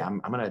 okay,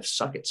 I'm gonna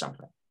suck at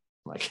something.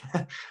 Like,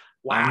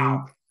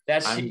 wow,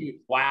 that's huge.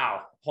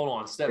 Wow, hold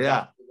on, step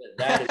back.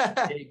 That is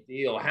a big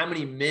deal. How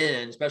many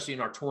men, especially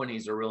in our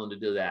 20s, are willing to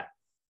do that?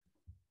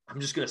 I'm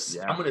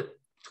gonna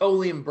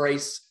totally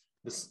embrace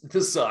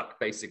the suck.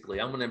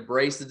 Basically, I'm gonna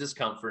embrace the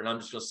discomfort, and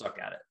I'm just gonna suck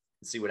at it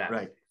and see what happens.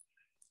 Right.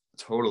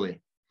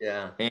 Totally.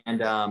 Yeah.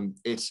 And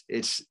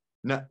it's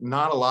not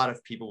a lot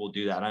of people will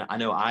do that. I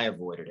know I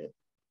avoided it.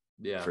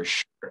 Yeah, for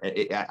sure.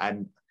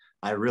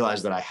 I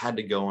realized that I had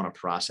to go on a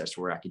process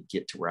where I could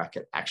get to where I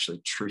could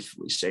actually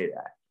truthfully say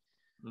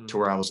that, to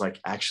where I was like,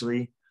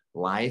 actually,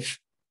 life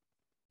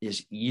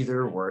is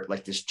either we're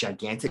like this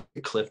gigantic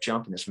cliff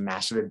jump and this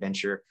massive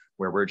adventure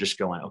where we're just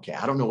going, okay,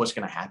 I don't know what's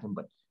going to happen,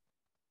 but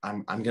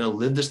I'm going to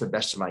live this the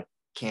best I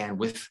can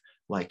with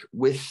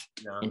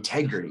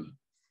integrity.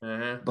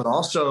 But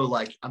also,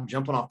 like, I'm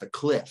jumping off the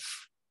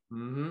cliff.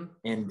 Mm-hmm.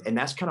 And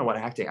that's kind of what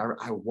acting.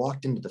 I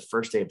walked into the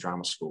first day of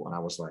drama school and I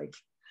was like,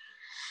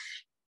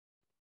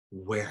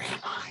 where am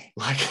I?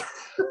 Like,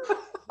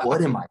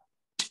 what am I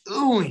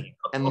doing?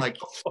 And like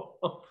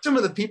some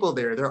of the people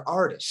there, they're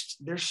artists.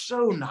 They're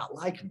so not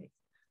like me.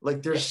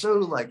 Like they're so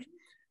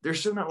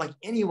not like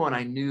anyone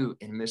I knew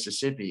in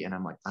Mississippi. And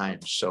I'm like, I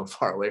am so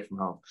far away from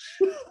home.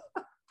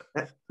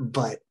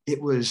 But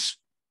it was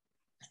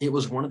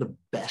one of the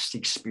best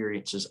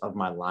experiences of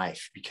my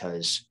life,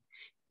 because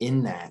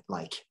in that,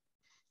 like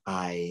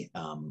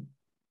and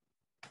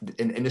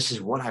this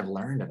is what I've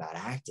learned about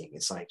acting.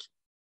 It's like,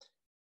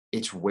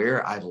 it's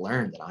where I've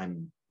learned that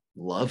I'm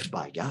loved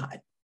by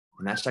God.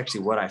 And that's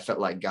actually what I felt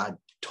like God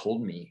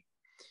told me.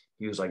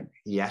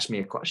 He asked me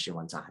a question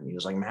one time. He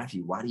was like,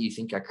 Matthew, why do you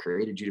think I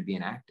created you to be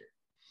an actor?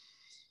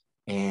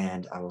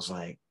 And I was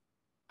like,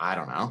 I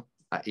don't know.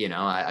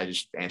 I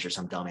just answered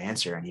some dumb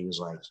answer. And he was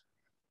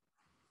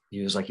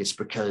like, it's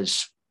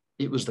because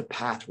it was the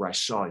path where I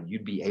saw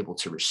you'd be able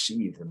to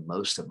receive the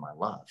most of my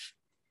love.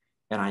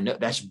 And I know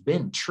that's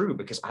been true,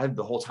 because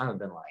the whole time I've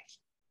been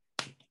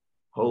like,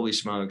 holy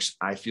smokes,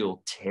 I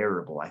feel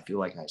terrible. I feel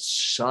like I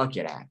suck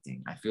at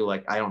acting. I feel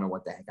like I don't know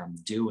what the heck I'm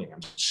doing.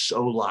 I'm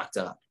so locked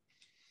up.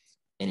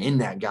 And in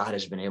that, God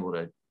has been able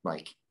to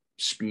like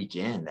speak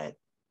in that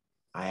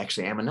I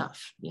actually am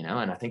enough,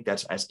 And I think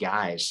that's, as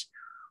guys,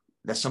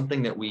 that's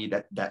something that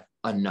that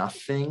enough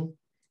thing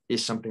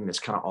is something that's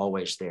kind of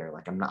always there.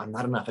 Like I'm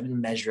not enough. I didn't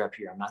measure up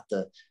here. I'm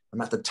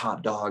not the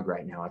top dog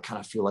right now. I kind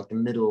of feel like the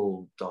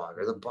middle dog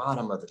or the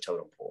bottom of the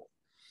totem pole.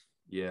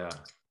 Yeah.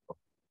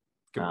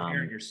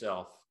 Comparing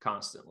yourself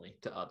constantly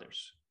to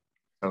others.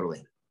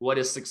 Totally. What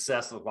does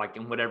success look like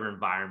in whatever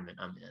environment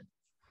I'm in?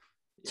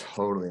 Yeah.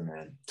 Totally,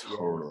 man.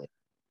 Totally.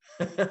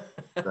 Yeah.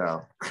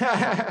 So.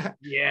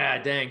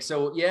 Yeah, dang.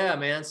 So yeah,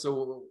 man.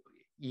 So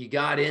you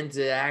got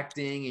into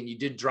acting and you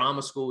did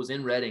drama school. It was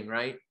in Reading,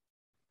 right?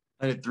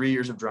 I did 3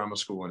 years of drama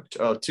school and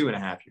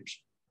 2.5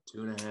 years.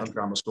 2.5 of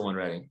drama school in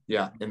Reading.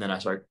 Yeah. And then I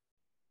started.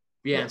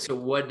 Yeah. So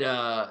what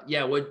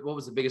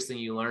was the biggest thing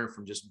you learned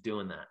from just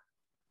doing that?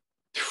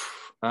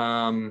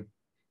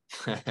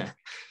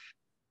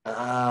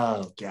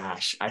 Oh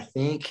gosh, I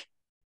think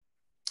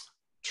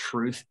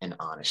truth and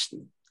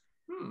honesty.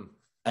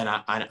 And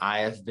I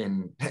have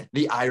been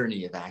the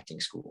irony of acting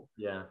school.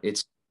 Yeah.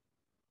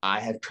 I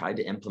have tried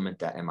to implement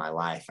that in my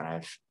life,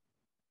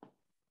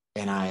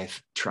 and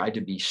I've tried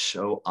to be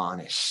so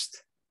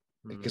honest,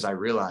 because I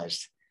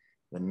realized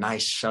the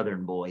nice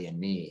Southern boy in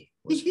me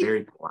was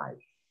very quiet,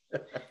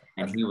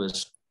 and he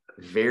was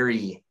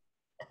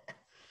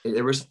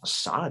there was a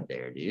facade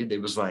there, dude.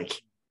 It was like,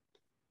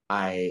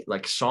 I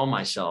like saw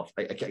myself,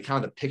 kind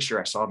of the picture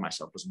I saw of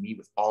myself was me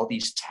with all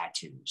these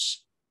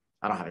tattoos.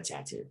 I don't have a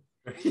tattoo.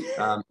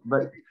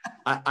 But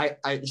I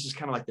this is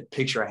kind of like the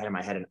picture I had in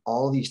my head, and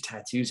all these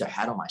tattoos I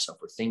had on myself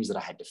were things that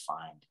I had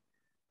defined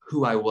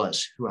who I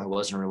was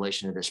in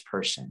relation to this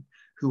person,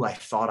 who I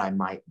thought I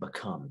might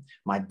become,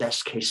 my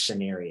best case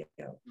scenario,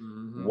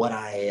 what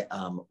I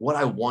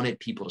wanted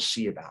people to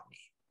see about me.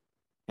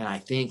 And I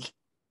think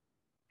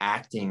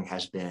acting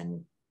has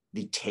been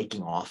the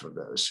taking off of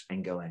those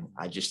and going,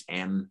 I just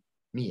am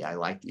me. I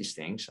like these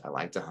things. I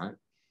like to hunt.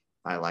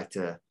 I like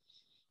to,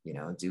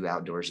 do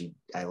outdoorsy.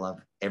 I love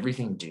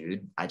everything,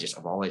 dude.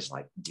 I've always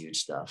liked dude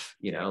stuff,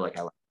 like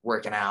I like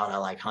working out. I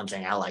like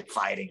hunting. I like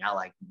fighting. I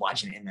like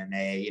watching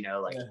MMA,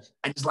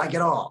 I just like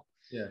it all.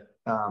 Yeah.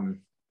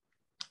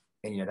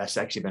 And, that's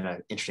actually been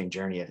an interesting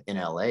journey in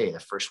LA. The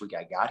first week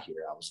I got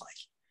here, I was like,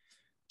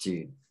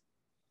 dude,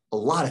 a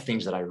lot of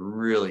things that I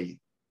really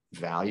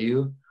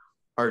value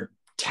are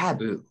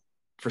taboo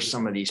for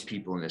some of these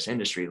people in this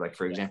industry. Like,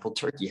 for example,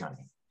 turkey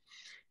hunting.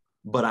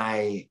 But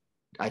I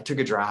took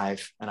a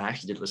drive, and I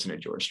actually did listen to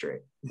George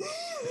Strait.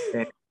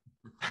 And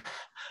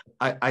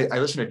I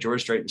listened to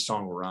George Strait, the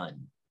song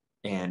Run.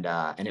 And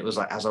it was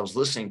like, as I was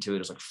listening to it, it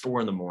was like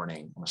 4 a.m.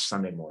 on a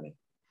Sunday morning.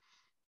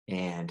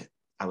 And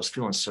I was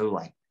feeling so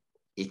like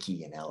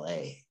icky in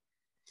LA.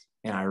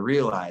 And I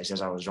realized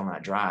as I was on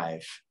that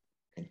drive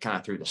and kind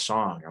of through the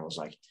song, I was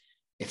like,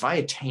 if I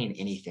attain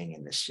anything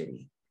in this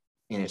city,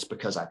 and it's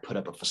because I put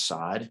up a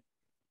facade,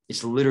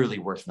 it's literally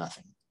worth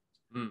nothing.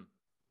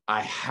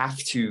 I have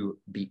to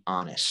be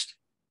honest.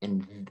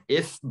 And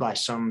if by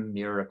some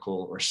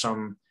miracle or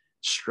some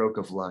stroke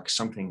of luck,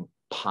 something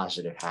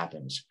positive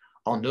happens,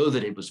 I'll know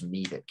that it was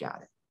me that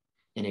got it.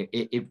 And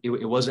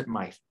it wasn't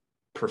my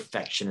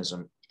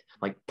perfectionism,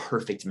 like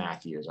perfect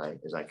Matthew, as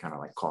I kind of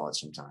like call it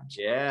sometimes.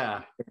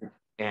 Yeah.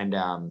 And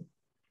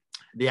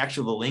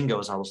the lingo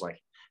is, I was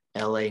like,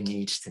 LA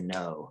needs to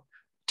know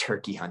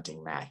turkey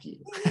hunting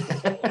Matthew.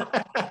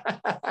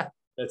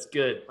 That's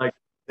good. Like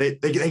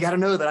they got to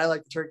know that I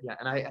like the turkey hunt.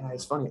 And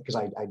it's funny because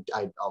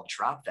I'll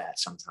drop that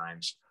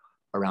sometimes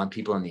around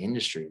people in the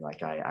industry.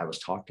 Like I was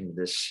talking to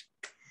this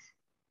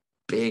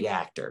big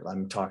actor.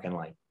 I'm talking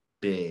like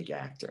big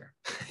actor.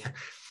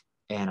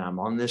 And I'm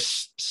on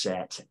this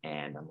set,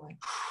 and I'm like,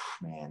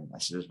 man,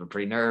 this has been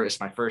pretty nervous.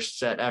 My first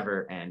set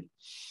ever. And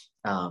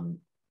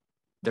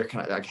they're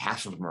kind of like,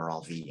 half of them are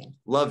all vegan.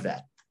 Love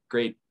that.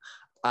 Great.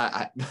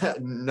 I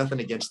nothing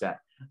against that.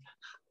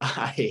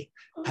 I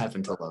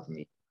happen to love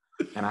meat.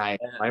 And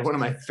one of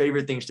my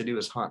favorite things to do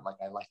is hunt. Like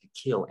I like to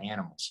kill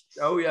animals.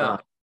 Oh yeah.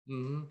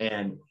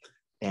 And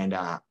And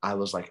I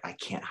was like, I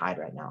can't hide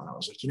right now. And I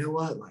was like, you know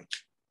what? Like,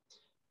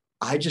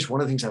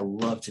 one of the things I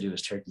love to do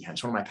is turkey hunt.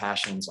 It's one of my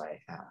passions.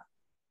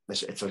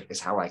 It's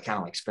how I kind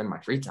of like spend my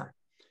free time.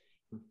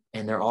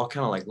 And they're all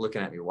kind of like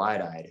looking at me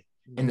wide eyed.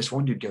 And this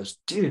one dude goes,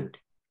 dude,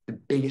 the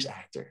biggest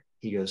actor.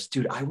 He goes,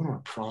 dude, I went on a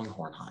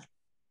pronghorn hunt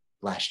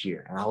last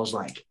year. And I was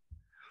like,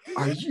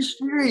 are you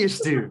serious,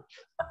 dude?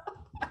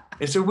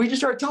 And so we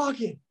just started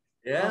talking.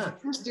 Yeah. I was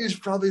like, this dude's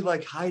probably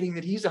like hiding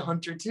that he's a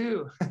hunter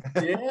too.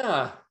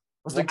 Yeah.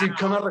 I was like, dude,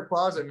 come out of the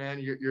closet, man.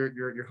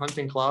 Your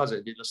hunting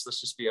closet. Dude, let's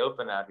just be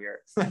open out here.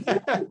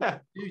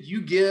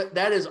 Dude,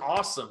 that is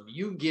awesome.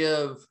 You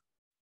give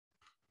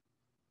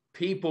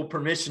people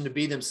permission to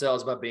be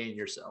themselves by being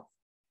yourself.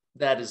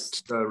 That is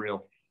so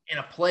real. In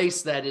a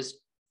place that is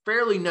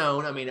fairly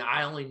known. I mean,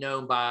 I only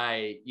know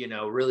by,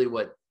 really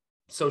what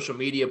social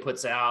media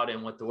puts out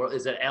and what the world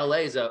is, that LA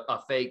is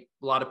a fake.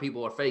 A lot of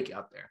people are fake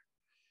out there.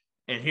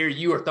 And here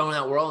you are throwing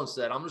that world and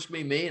said, I'm just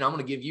gonna be me and I'm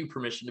gonna give you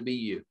permission to be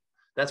you.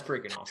 That's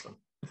freaking awesome.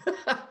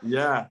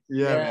 Yeah,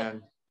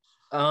 man.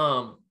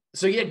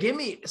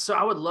 So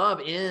I would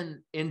love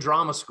in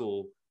drama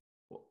school,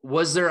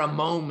 was there a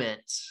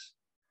moment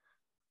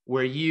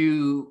where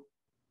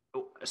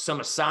some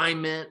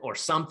assignment or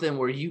something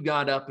where you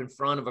got up in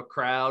front of a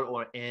crowd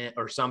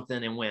or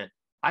something and went,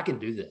 I can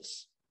do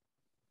this.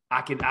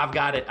 I've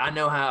got it. I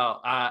know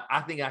how.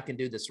 I think I can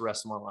do this the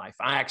rest of my life.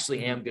 I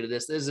actually am good at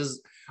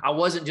this. I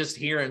wasn't just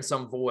hearing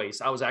some voice.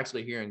 I was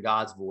actually hearing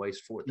God's voice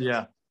for this.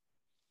 Yeah.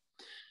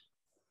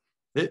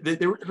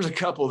 There was a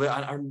couple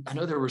that I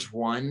know there was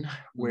one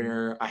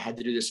where I had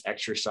to do this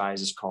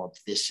exercise. It's called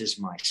This Is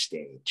My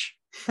Stage.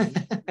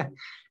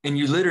 And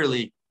you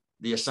literally,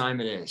 the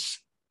assignment is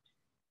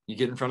you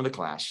get in front of the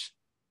class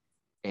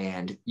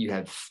and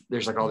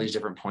there's like all these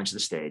different points of the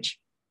stage.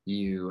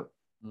 You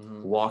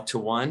walk to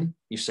one,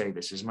 you say,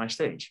 this is my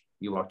stage.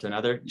 You walk to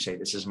another, you say,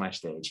 this is my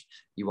stage.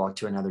 You walk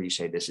to another, you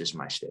say, this is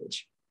my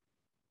stage.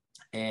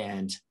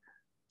 And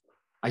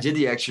I did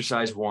the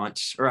exercise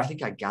once, or I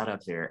think I got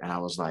up there and I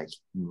was like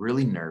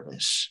really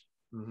nervous.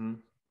 And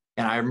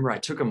I remember I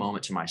took a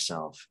moment to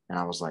myself and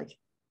I was like,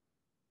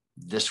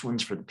 this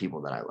one's for the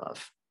people that I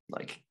love.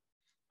 Like,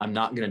 I'm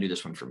not going to do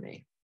this one for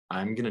me.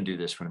 I'm going to do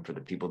this one for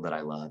the people that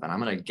I love. And I'm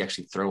going to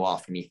actually throw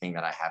off anything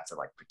that I have to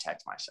like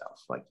protect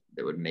myself, like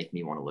that would make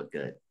me want to look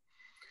good.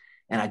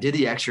 And I did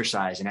the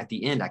exercise. And at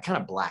the end, I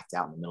kind of blacked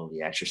out in the middle of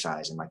the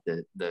exercise. And like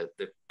the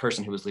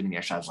person who was leading the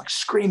exercise was like,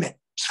 scream it.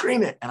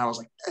 And I was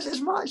like, this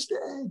is my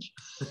stage.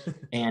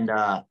 And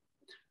the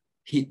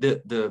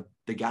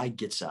guy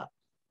gets up.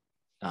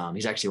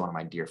 He's actually one of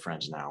my dear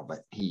friends now,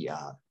 but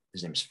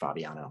his name is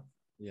Fabiano.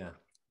 Yeah.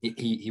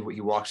 He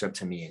walks up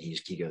to me and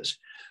he goes,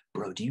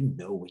 bro, do you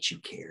know what you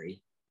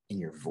carry in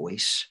your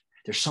voice?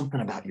 There's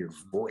something about your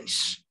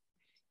voice.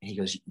 And he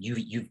goes,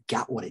 you've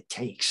got what it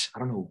takes. I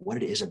don't know what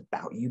it is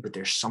about you, but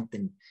there's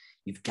something,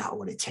 you've got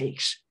what it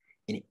takes.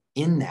 And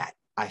in that,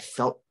 I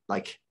felt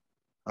like,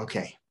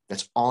 okay,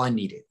 that's all I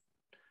needed.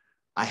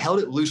 I held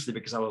it loosely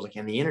because I was like,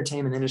 in the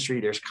entertainment industry,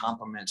 there's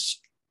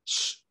compliments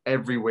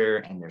everywhere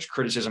and there's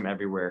criticism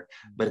everywhere.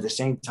 But at the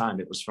same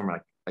time, it was from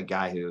like a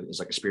guy who is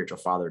like a spiritual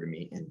father to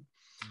me. And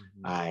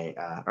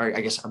or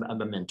I guess I'm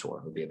a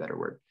mentor would be a better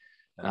word.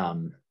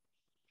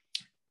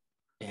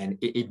 And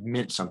it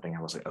meant something.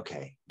 I was like,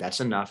 okay,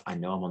 that's enough. I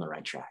know I'm on the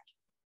right track.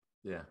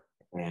 Yeah.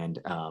 And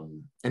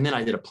then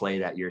I did a play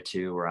that year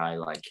too, where I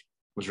like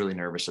was really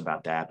nervous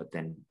about that. But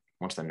then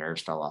once the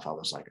nerves fell off, I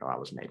was like, oh, I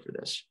was made for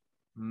this.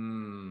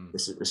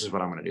 This is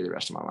what I'm going to do the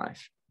rest of my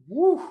life.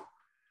 Woo.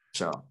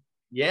 So,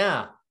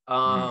 yeah.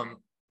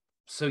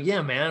 So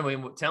yeah, man, I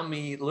mean, tell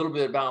me a little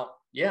bit about,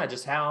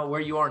 just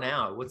where you are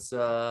now. What's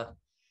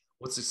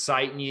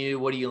exciting you?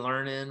 What are you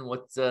learning?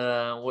 What's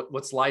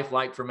life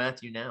like for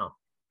Matthew now?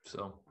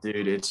 So,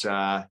 dude, it's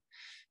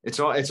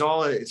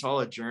all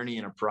a journey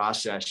and a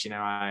process. You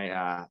know,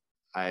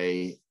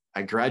 I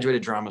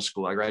graduated drama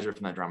school. I graduated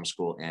from that drama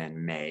school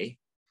in May.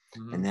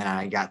 And then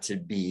I got to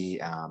be,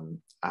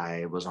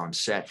 I was on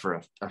set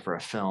for a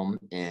film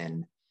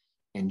in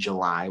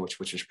July, which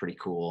was pretty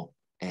cool.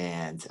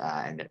 And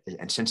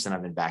since then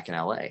I've been back in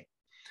LA.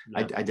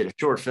 Yeah. I did a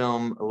short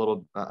film a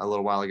little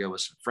while ago with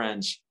some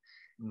friends.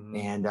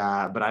 And,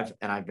 but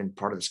I've been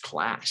part of this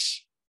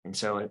class. And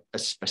so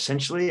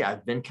essentially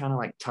I've been kind of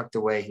like tucked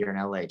away here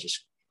in LA,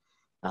 just,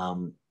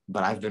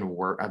 but I've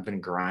been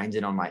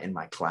grinding in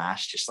my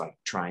class, just like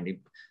trying to,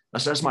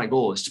 that's my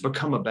goal, is to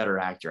become a better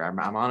actor.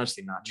 I'm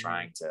honestly not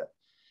trying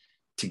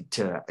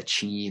to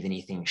achieve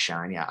anything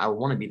shiny. I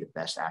want to be the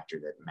best actor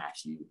that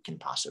Matthew can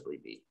possibly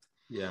be.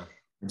 Yeah.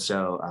 And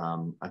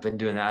so I've been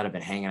doing that. I've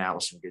been hanging out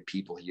with some good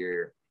people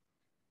here,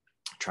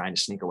 trying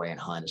to sneak away and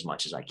hunt as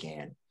much as I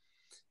can.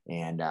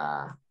 And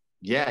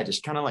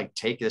just kind of like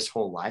take this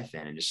whole life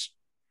in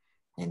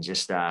and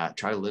just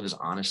try to live as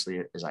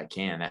honestly as I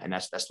can. And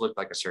that's looked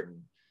like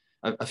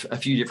a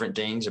few different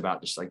things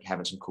about just like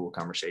having some cool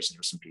conversations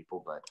with some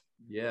people, but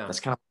yeah, that's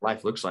kind of what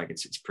life looks like.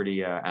 It's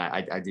pretty,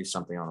 I do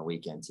something on the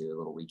weekend too, a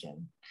little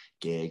weekend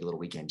gig, a little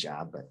weekend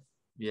job, but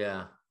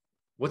yeah.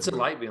 What's it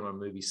like being on a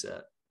movie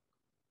set?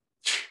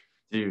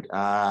 Dude,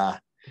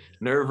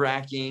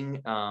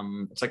 nerve-wracking.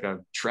 It's like a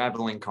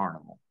traveling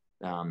carnival.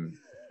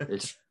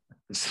 It's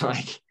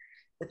like,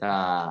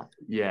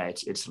 yeah,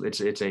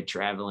 it's a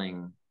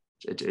traveling,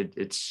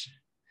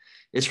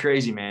 it's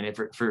crazy, man.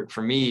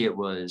 For me, it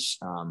was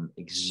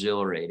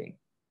exhilarating,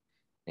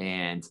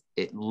 and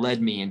it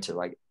led me into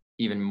like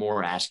even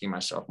more asking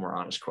myself more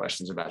honest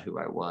questions about who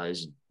I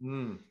was.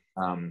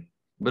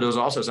 But it was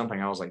also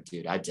something I was like,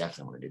 dude, I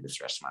definitely want to do this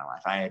the rest of my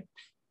life.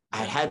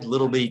 I had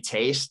little bitty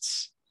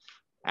tastes.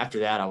 After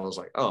that, I was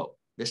like, oh,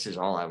 this is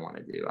all I want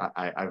to do.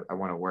 I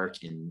want to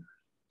work in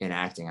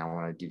acting. I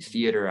want to do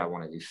theater. I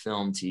want to do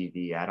film,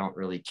 TV. I don't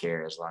really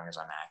care as long as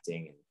I'm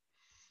acting.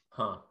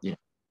 And you know,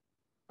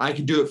 I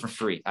can do it for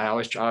free. I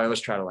always try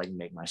to like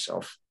make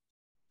myself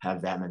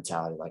have that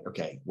mentality. Like,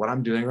 okay, what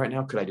I'm doing right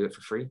now, could I do it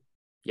for free?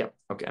 Yep.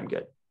 Okay, I'm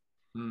good.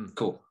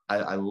 Cool.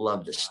 I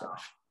love this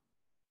stuff.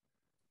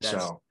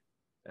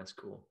 That's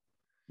cool.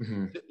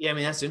 Yeah, I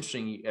mean, that's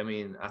interesting. I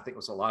mean, I think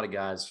what a lot of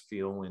guys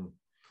feel when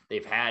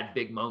they've had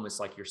big moments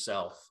like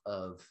yourself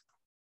of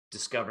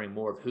discovering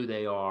more of who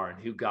they are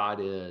and who God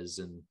is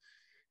and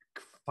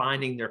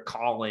finding their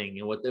calling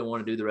and what they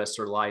want to do the rest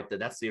of their life,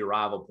 that's the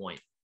arrival point.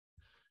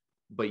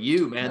 But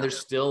you, man, they're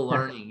still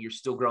learning. You're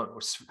still growing,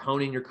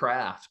 honing your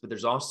craft, but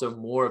there's also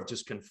more of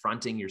just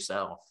confronting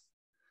yourself.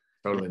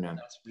 Totally, man.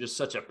 That's just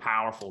such a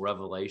powerful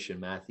revelation,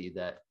 Matthew,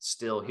 that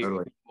still here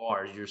you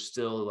are. You're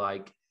still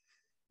like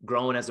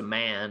growing as a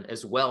man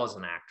as well as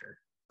an actor,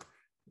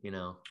 you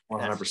know.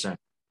 100%.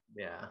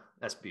 Yeah,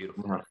 that's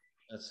beautiful.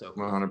 That's so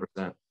cool.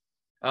 100%.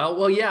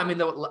 Well, yeah, I mean,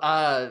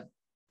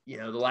 you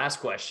know, the last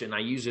question I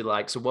usually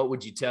like, so what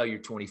would you tell your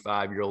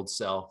 25-year-old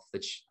self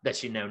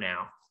that you know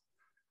now?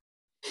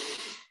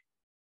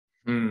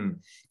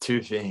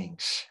 Two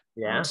things.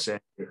 Yeah. I would say,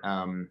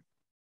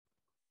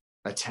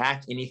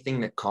 attack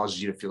anything that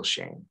causes you to feel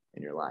shame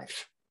in your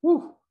life.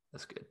 Woo,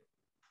 that's good.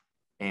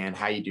 And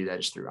how you do that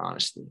is through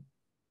honesty.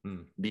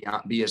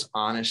 Be as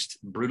honest,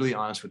 brutally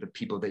honest with the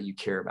people that you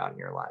care about in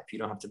your life. You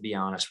don't have to be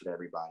honest with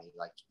everybody.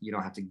 Like, you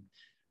don't have to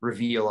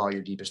reveal all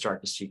your deepest,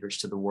 darkest secrets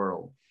to the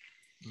world.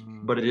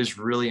 But it is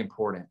really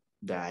important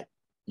that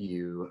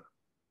you,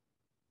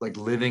 like,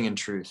 living in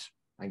truth.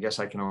 I guess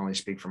I can only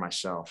speak for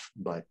myself,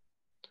 but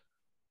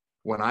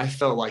when I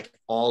felt like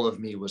all of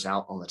me was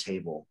out on the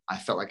table, I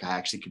felt like I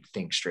actually could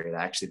think straight.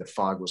 The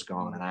fog was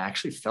gone, and I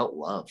actually felt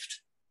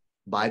loved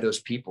by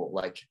those people.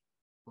 Like,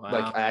 wow.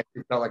 Like, I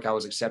actually felt like I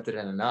was accepted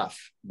and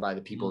enough by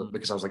the people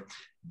because I was like,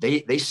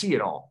 they see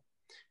it all.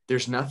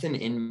 There's nothing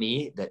in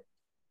me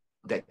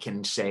that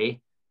can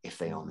say, if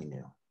they only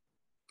knew.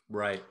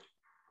 Right.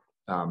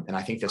 And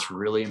I think that's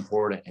really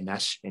important.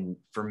 And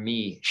for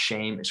me,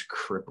 shame is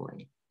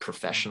crippling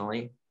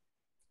professionally,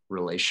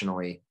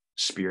 relationally,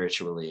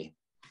 spiritually,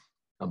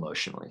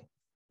 emotionally.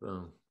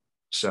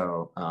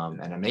 So,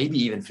 and maybe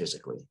even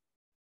physically.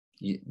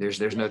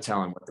 There's no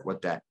telling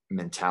what that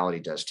mentality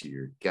does to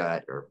your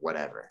gut or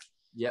whatever.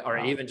 Yeah, or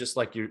even just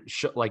like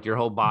your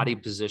whole body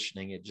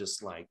positioning. It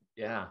just like,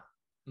 yeah.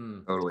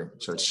 Totally.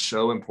 So it's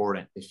so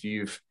important.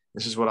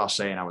 This is what I'll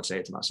say, and I would say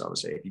it to myself. I would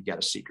say, if you've got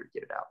a secret,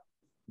 get it out.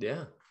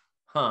 Yeah.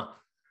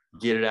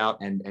 Get it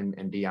out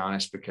and be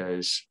honest,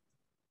 because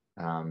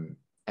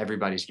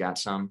everybody's got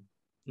some,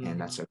 and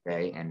that's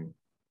okay. And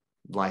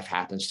life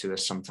happens to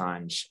us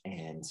sometimes,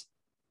 and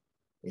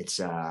it's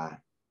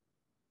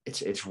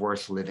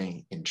worth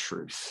living in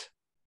truth.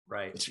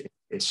 Right.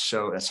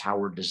 That's how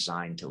we're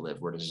designed to live.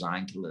 We're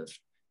designed to live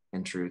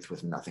in truth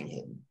with nothing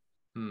hidden.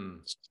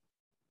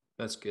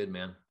 That's good,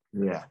 man.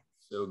 Yeah.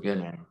 So good,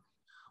 man.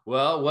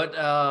 Well,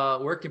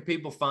 where can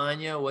people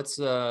find you? What's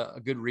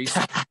a good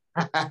resource?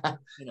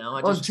 You know,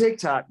 on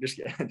TikTok. Just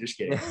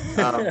kidding.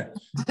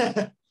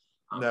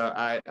 No,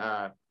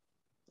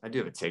 I do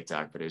have a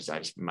TikTok, but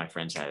my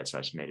friends had it, so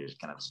I just made it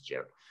kind of as a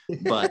joke.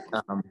 But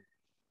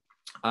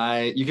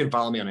you can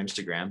follow me on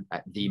Instagram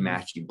at the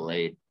Matthew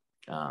Blade.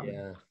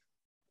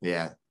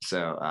 Yeah.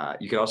 So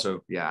you could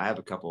also, I have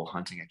a couple of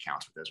hunting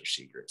accounts, but those are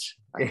secrets.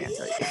 I can't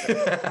tell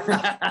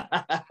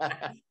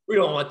you. We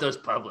don't want those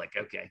public.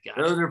 Okay, got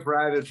it. Those are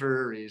private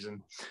for a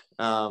reason.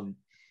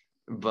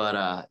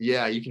 But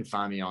you can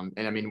find me on,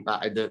 and I mean,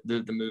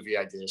 the movie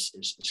I did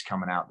is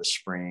coming out this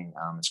spring.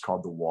 It's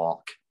called The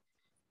Walk.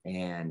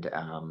 And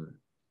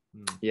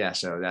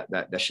so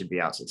that should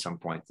be out at some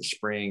point this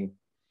spring.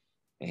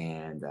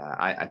 And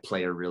I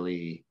play a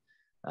really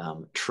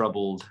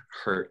troubled,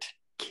 hurt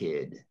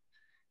kid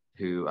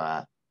who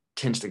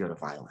tends to go to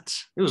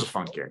violence. It was a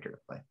fun character to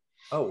play.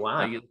 Oh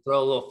wow! You throw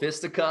a little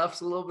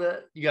fisticuffs a little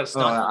bit. You got to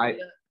stop.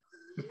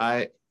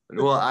 I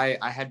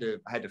had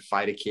to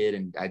fight a kid,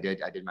 and I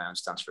did my own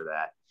stunts for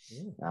that.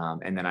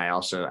 And then I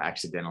also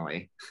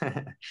accidentally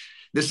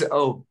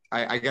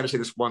I got to say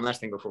this one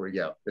last thing before we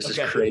go. This is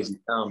crazy.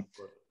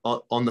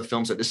 On the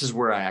film set, this is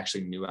where I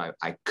actually knew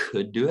I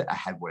could do it. I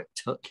had what it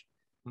took.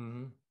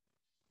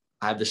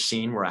 I have the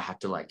scene where I have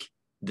to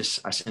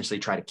essentially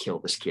try to kill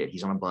this kid.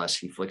 He's on a bus.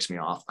 He flicks me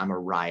off. I'm a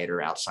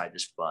rioter outside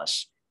this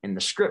bus. And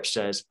the script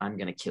says, I'm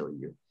going to kill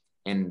you.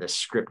 And the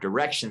script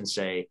directions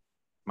say,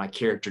 my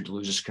character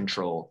loses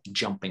control,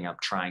 jumping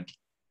up, trying to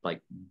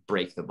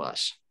break the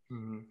bus.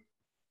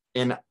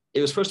 And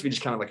it was supposed to be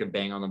just kind of like a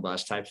bang on the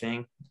bus type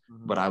thing.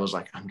 But I was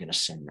like, I'm going to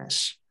send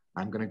this.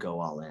 I'm going to go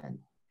all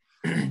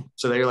in.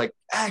 So they were like,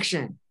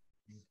 action.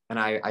 And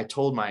I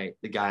told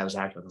the guy I was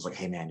acting with, I was like,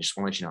 hey man, just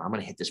want to let you know, I'm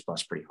going to hit this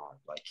bus pretty hard.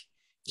 Like,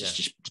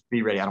 just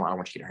be ready. I don't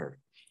want you to get hurt,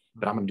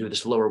 but I'm going to do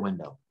this lower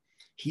window.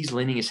 He's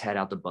leaning his head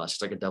out the bus.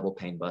 It's like a double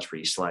pane bus where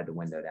you slide the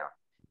window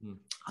down.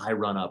 I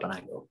run up and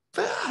I go,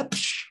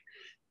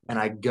 and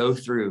I go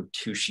through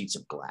 2 sheets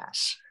of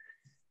glass,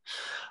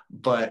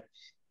 but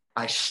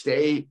I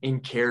stay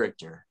in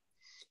character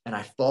and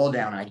I fall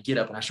down and I get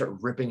up and I start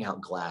ripping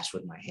out glass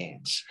with my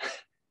hands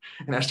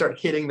and I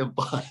start hitting the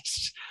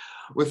bus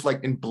with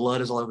and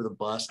blood is all over the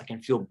bus. I can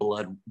feel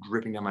blood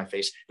dripping down my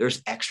face.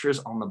 There's extras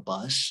on the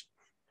bus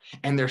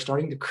and they're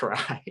starting to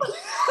cry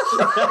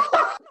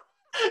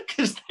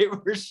because they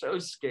were so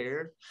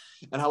scared.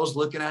 And I was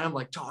looking at him,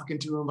 like talking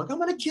to him, like, I'm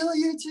going to kill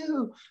you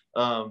too.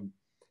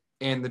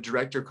 And the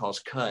director calls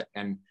cut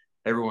and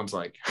everyone's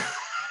like,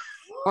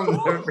 I'll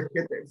never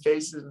forget their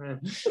faces, man.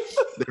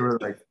 They were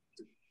like,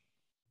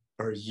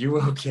 are you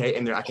okay?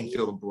 And I can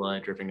feel the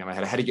blood dripping down my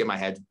head. I had to get my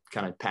head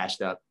kind of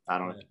patched up. I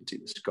don't know if you can see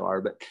the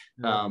scar, but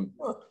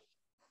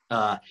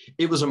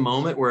it was a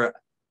moment where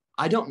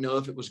I don't know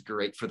if it was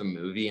great for the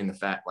movie and the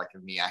fact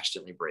of me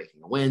accidentally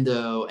breaking a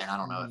window. And I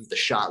don't know if the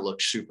shot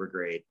looked super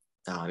great.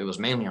 It was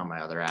mainly on my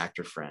other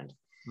actor friend.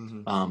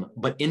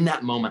 But in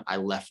that moment, I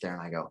left there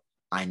and I go,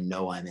 I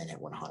know I'm in it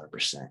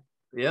 100%.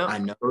 Yeah. I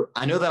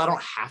know that I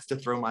don't have to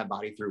throw my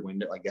body through a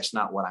window. Like, that's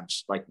not what I'm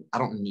like. I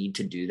don't need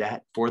to do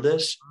that for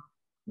this,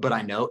 but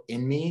I know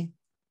in me,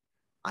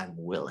 I'm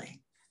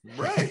willing.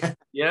 Right.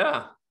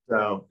 Yeah.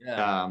 So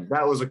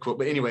that was a cool,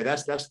 but anyway,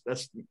 that's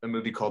a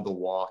movie called The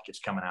Walk. It's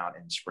coming out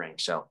in spring.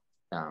 So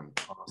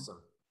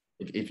awesome.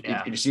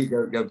 If you see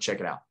it, go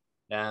check it out.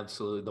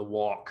 Absolutely. The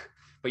Walk.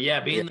 But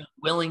being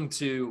willing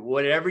to,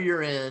 whatever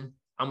you're in,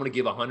 I'm going to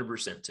give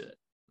 100% to it.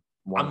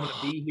 I'm going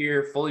to be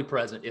here fully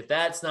present. If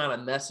that's not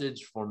a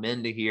message for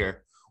men to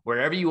hear,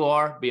 wherever you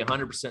are, be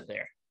 100%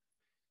 there.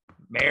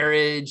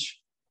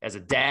 Marriage, as a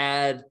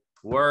dad,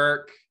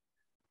 work,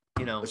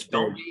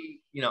 don't be,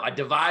 a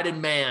divided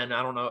man.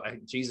 I don't know.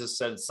 Jesus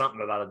said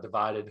something about a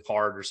divided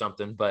heart or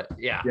something, but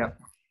yeah.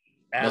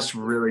 That's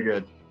really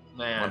good.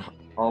 Man.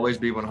 Always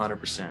be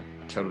 100%.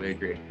 Totally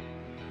agree.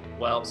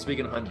 Well,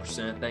 speaking of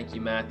 100%, thank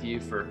you, Matthew,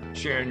 for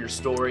sharing your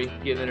story,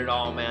 giving it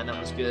all, man. That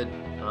was good.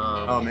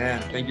 Oh,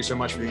 man. Thank you so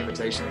much for the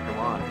invitation to come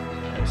on.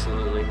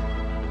 Absolutely.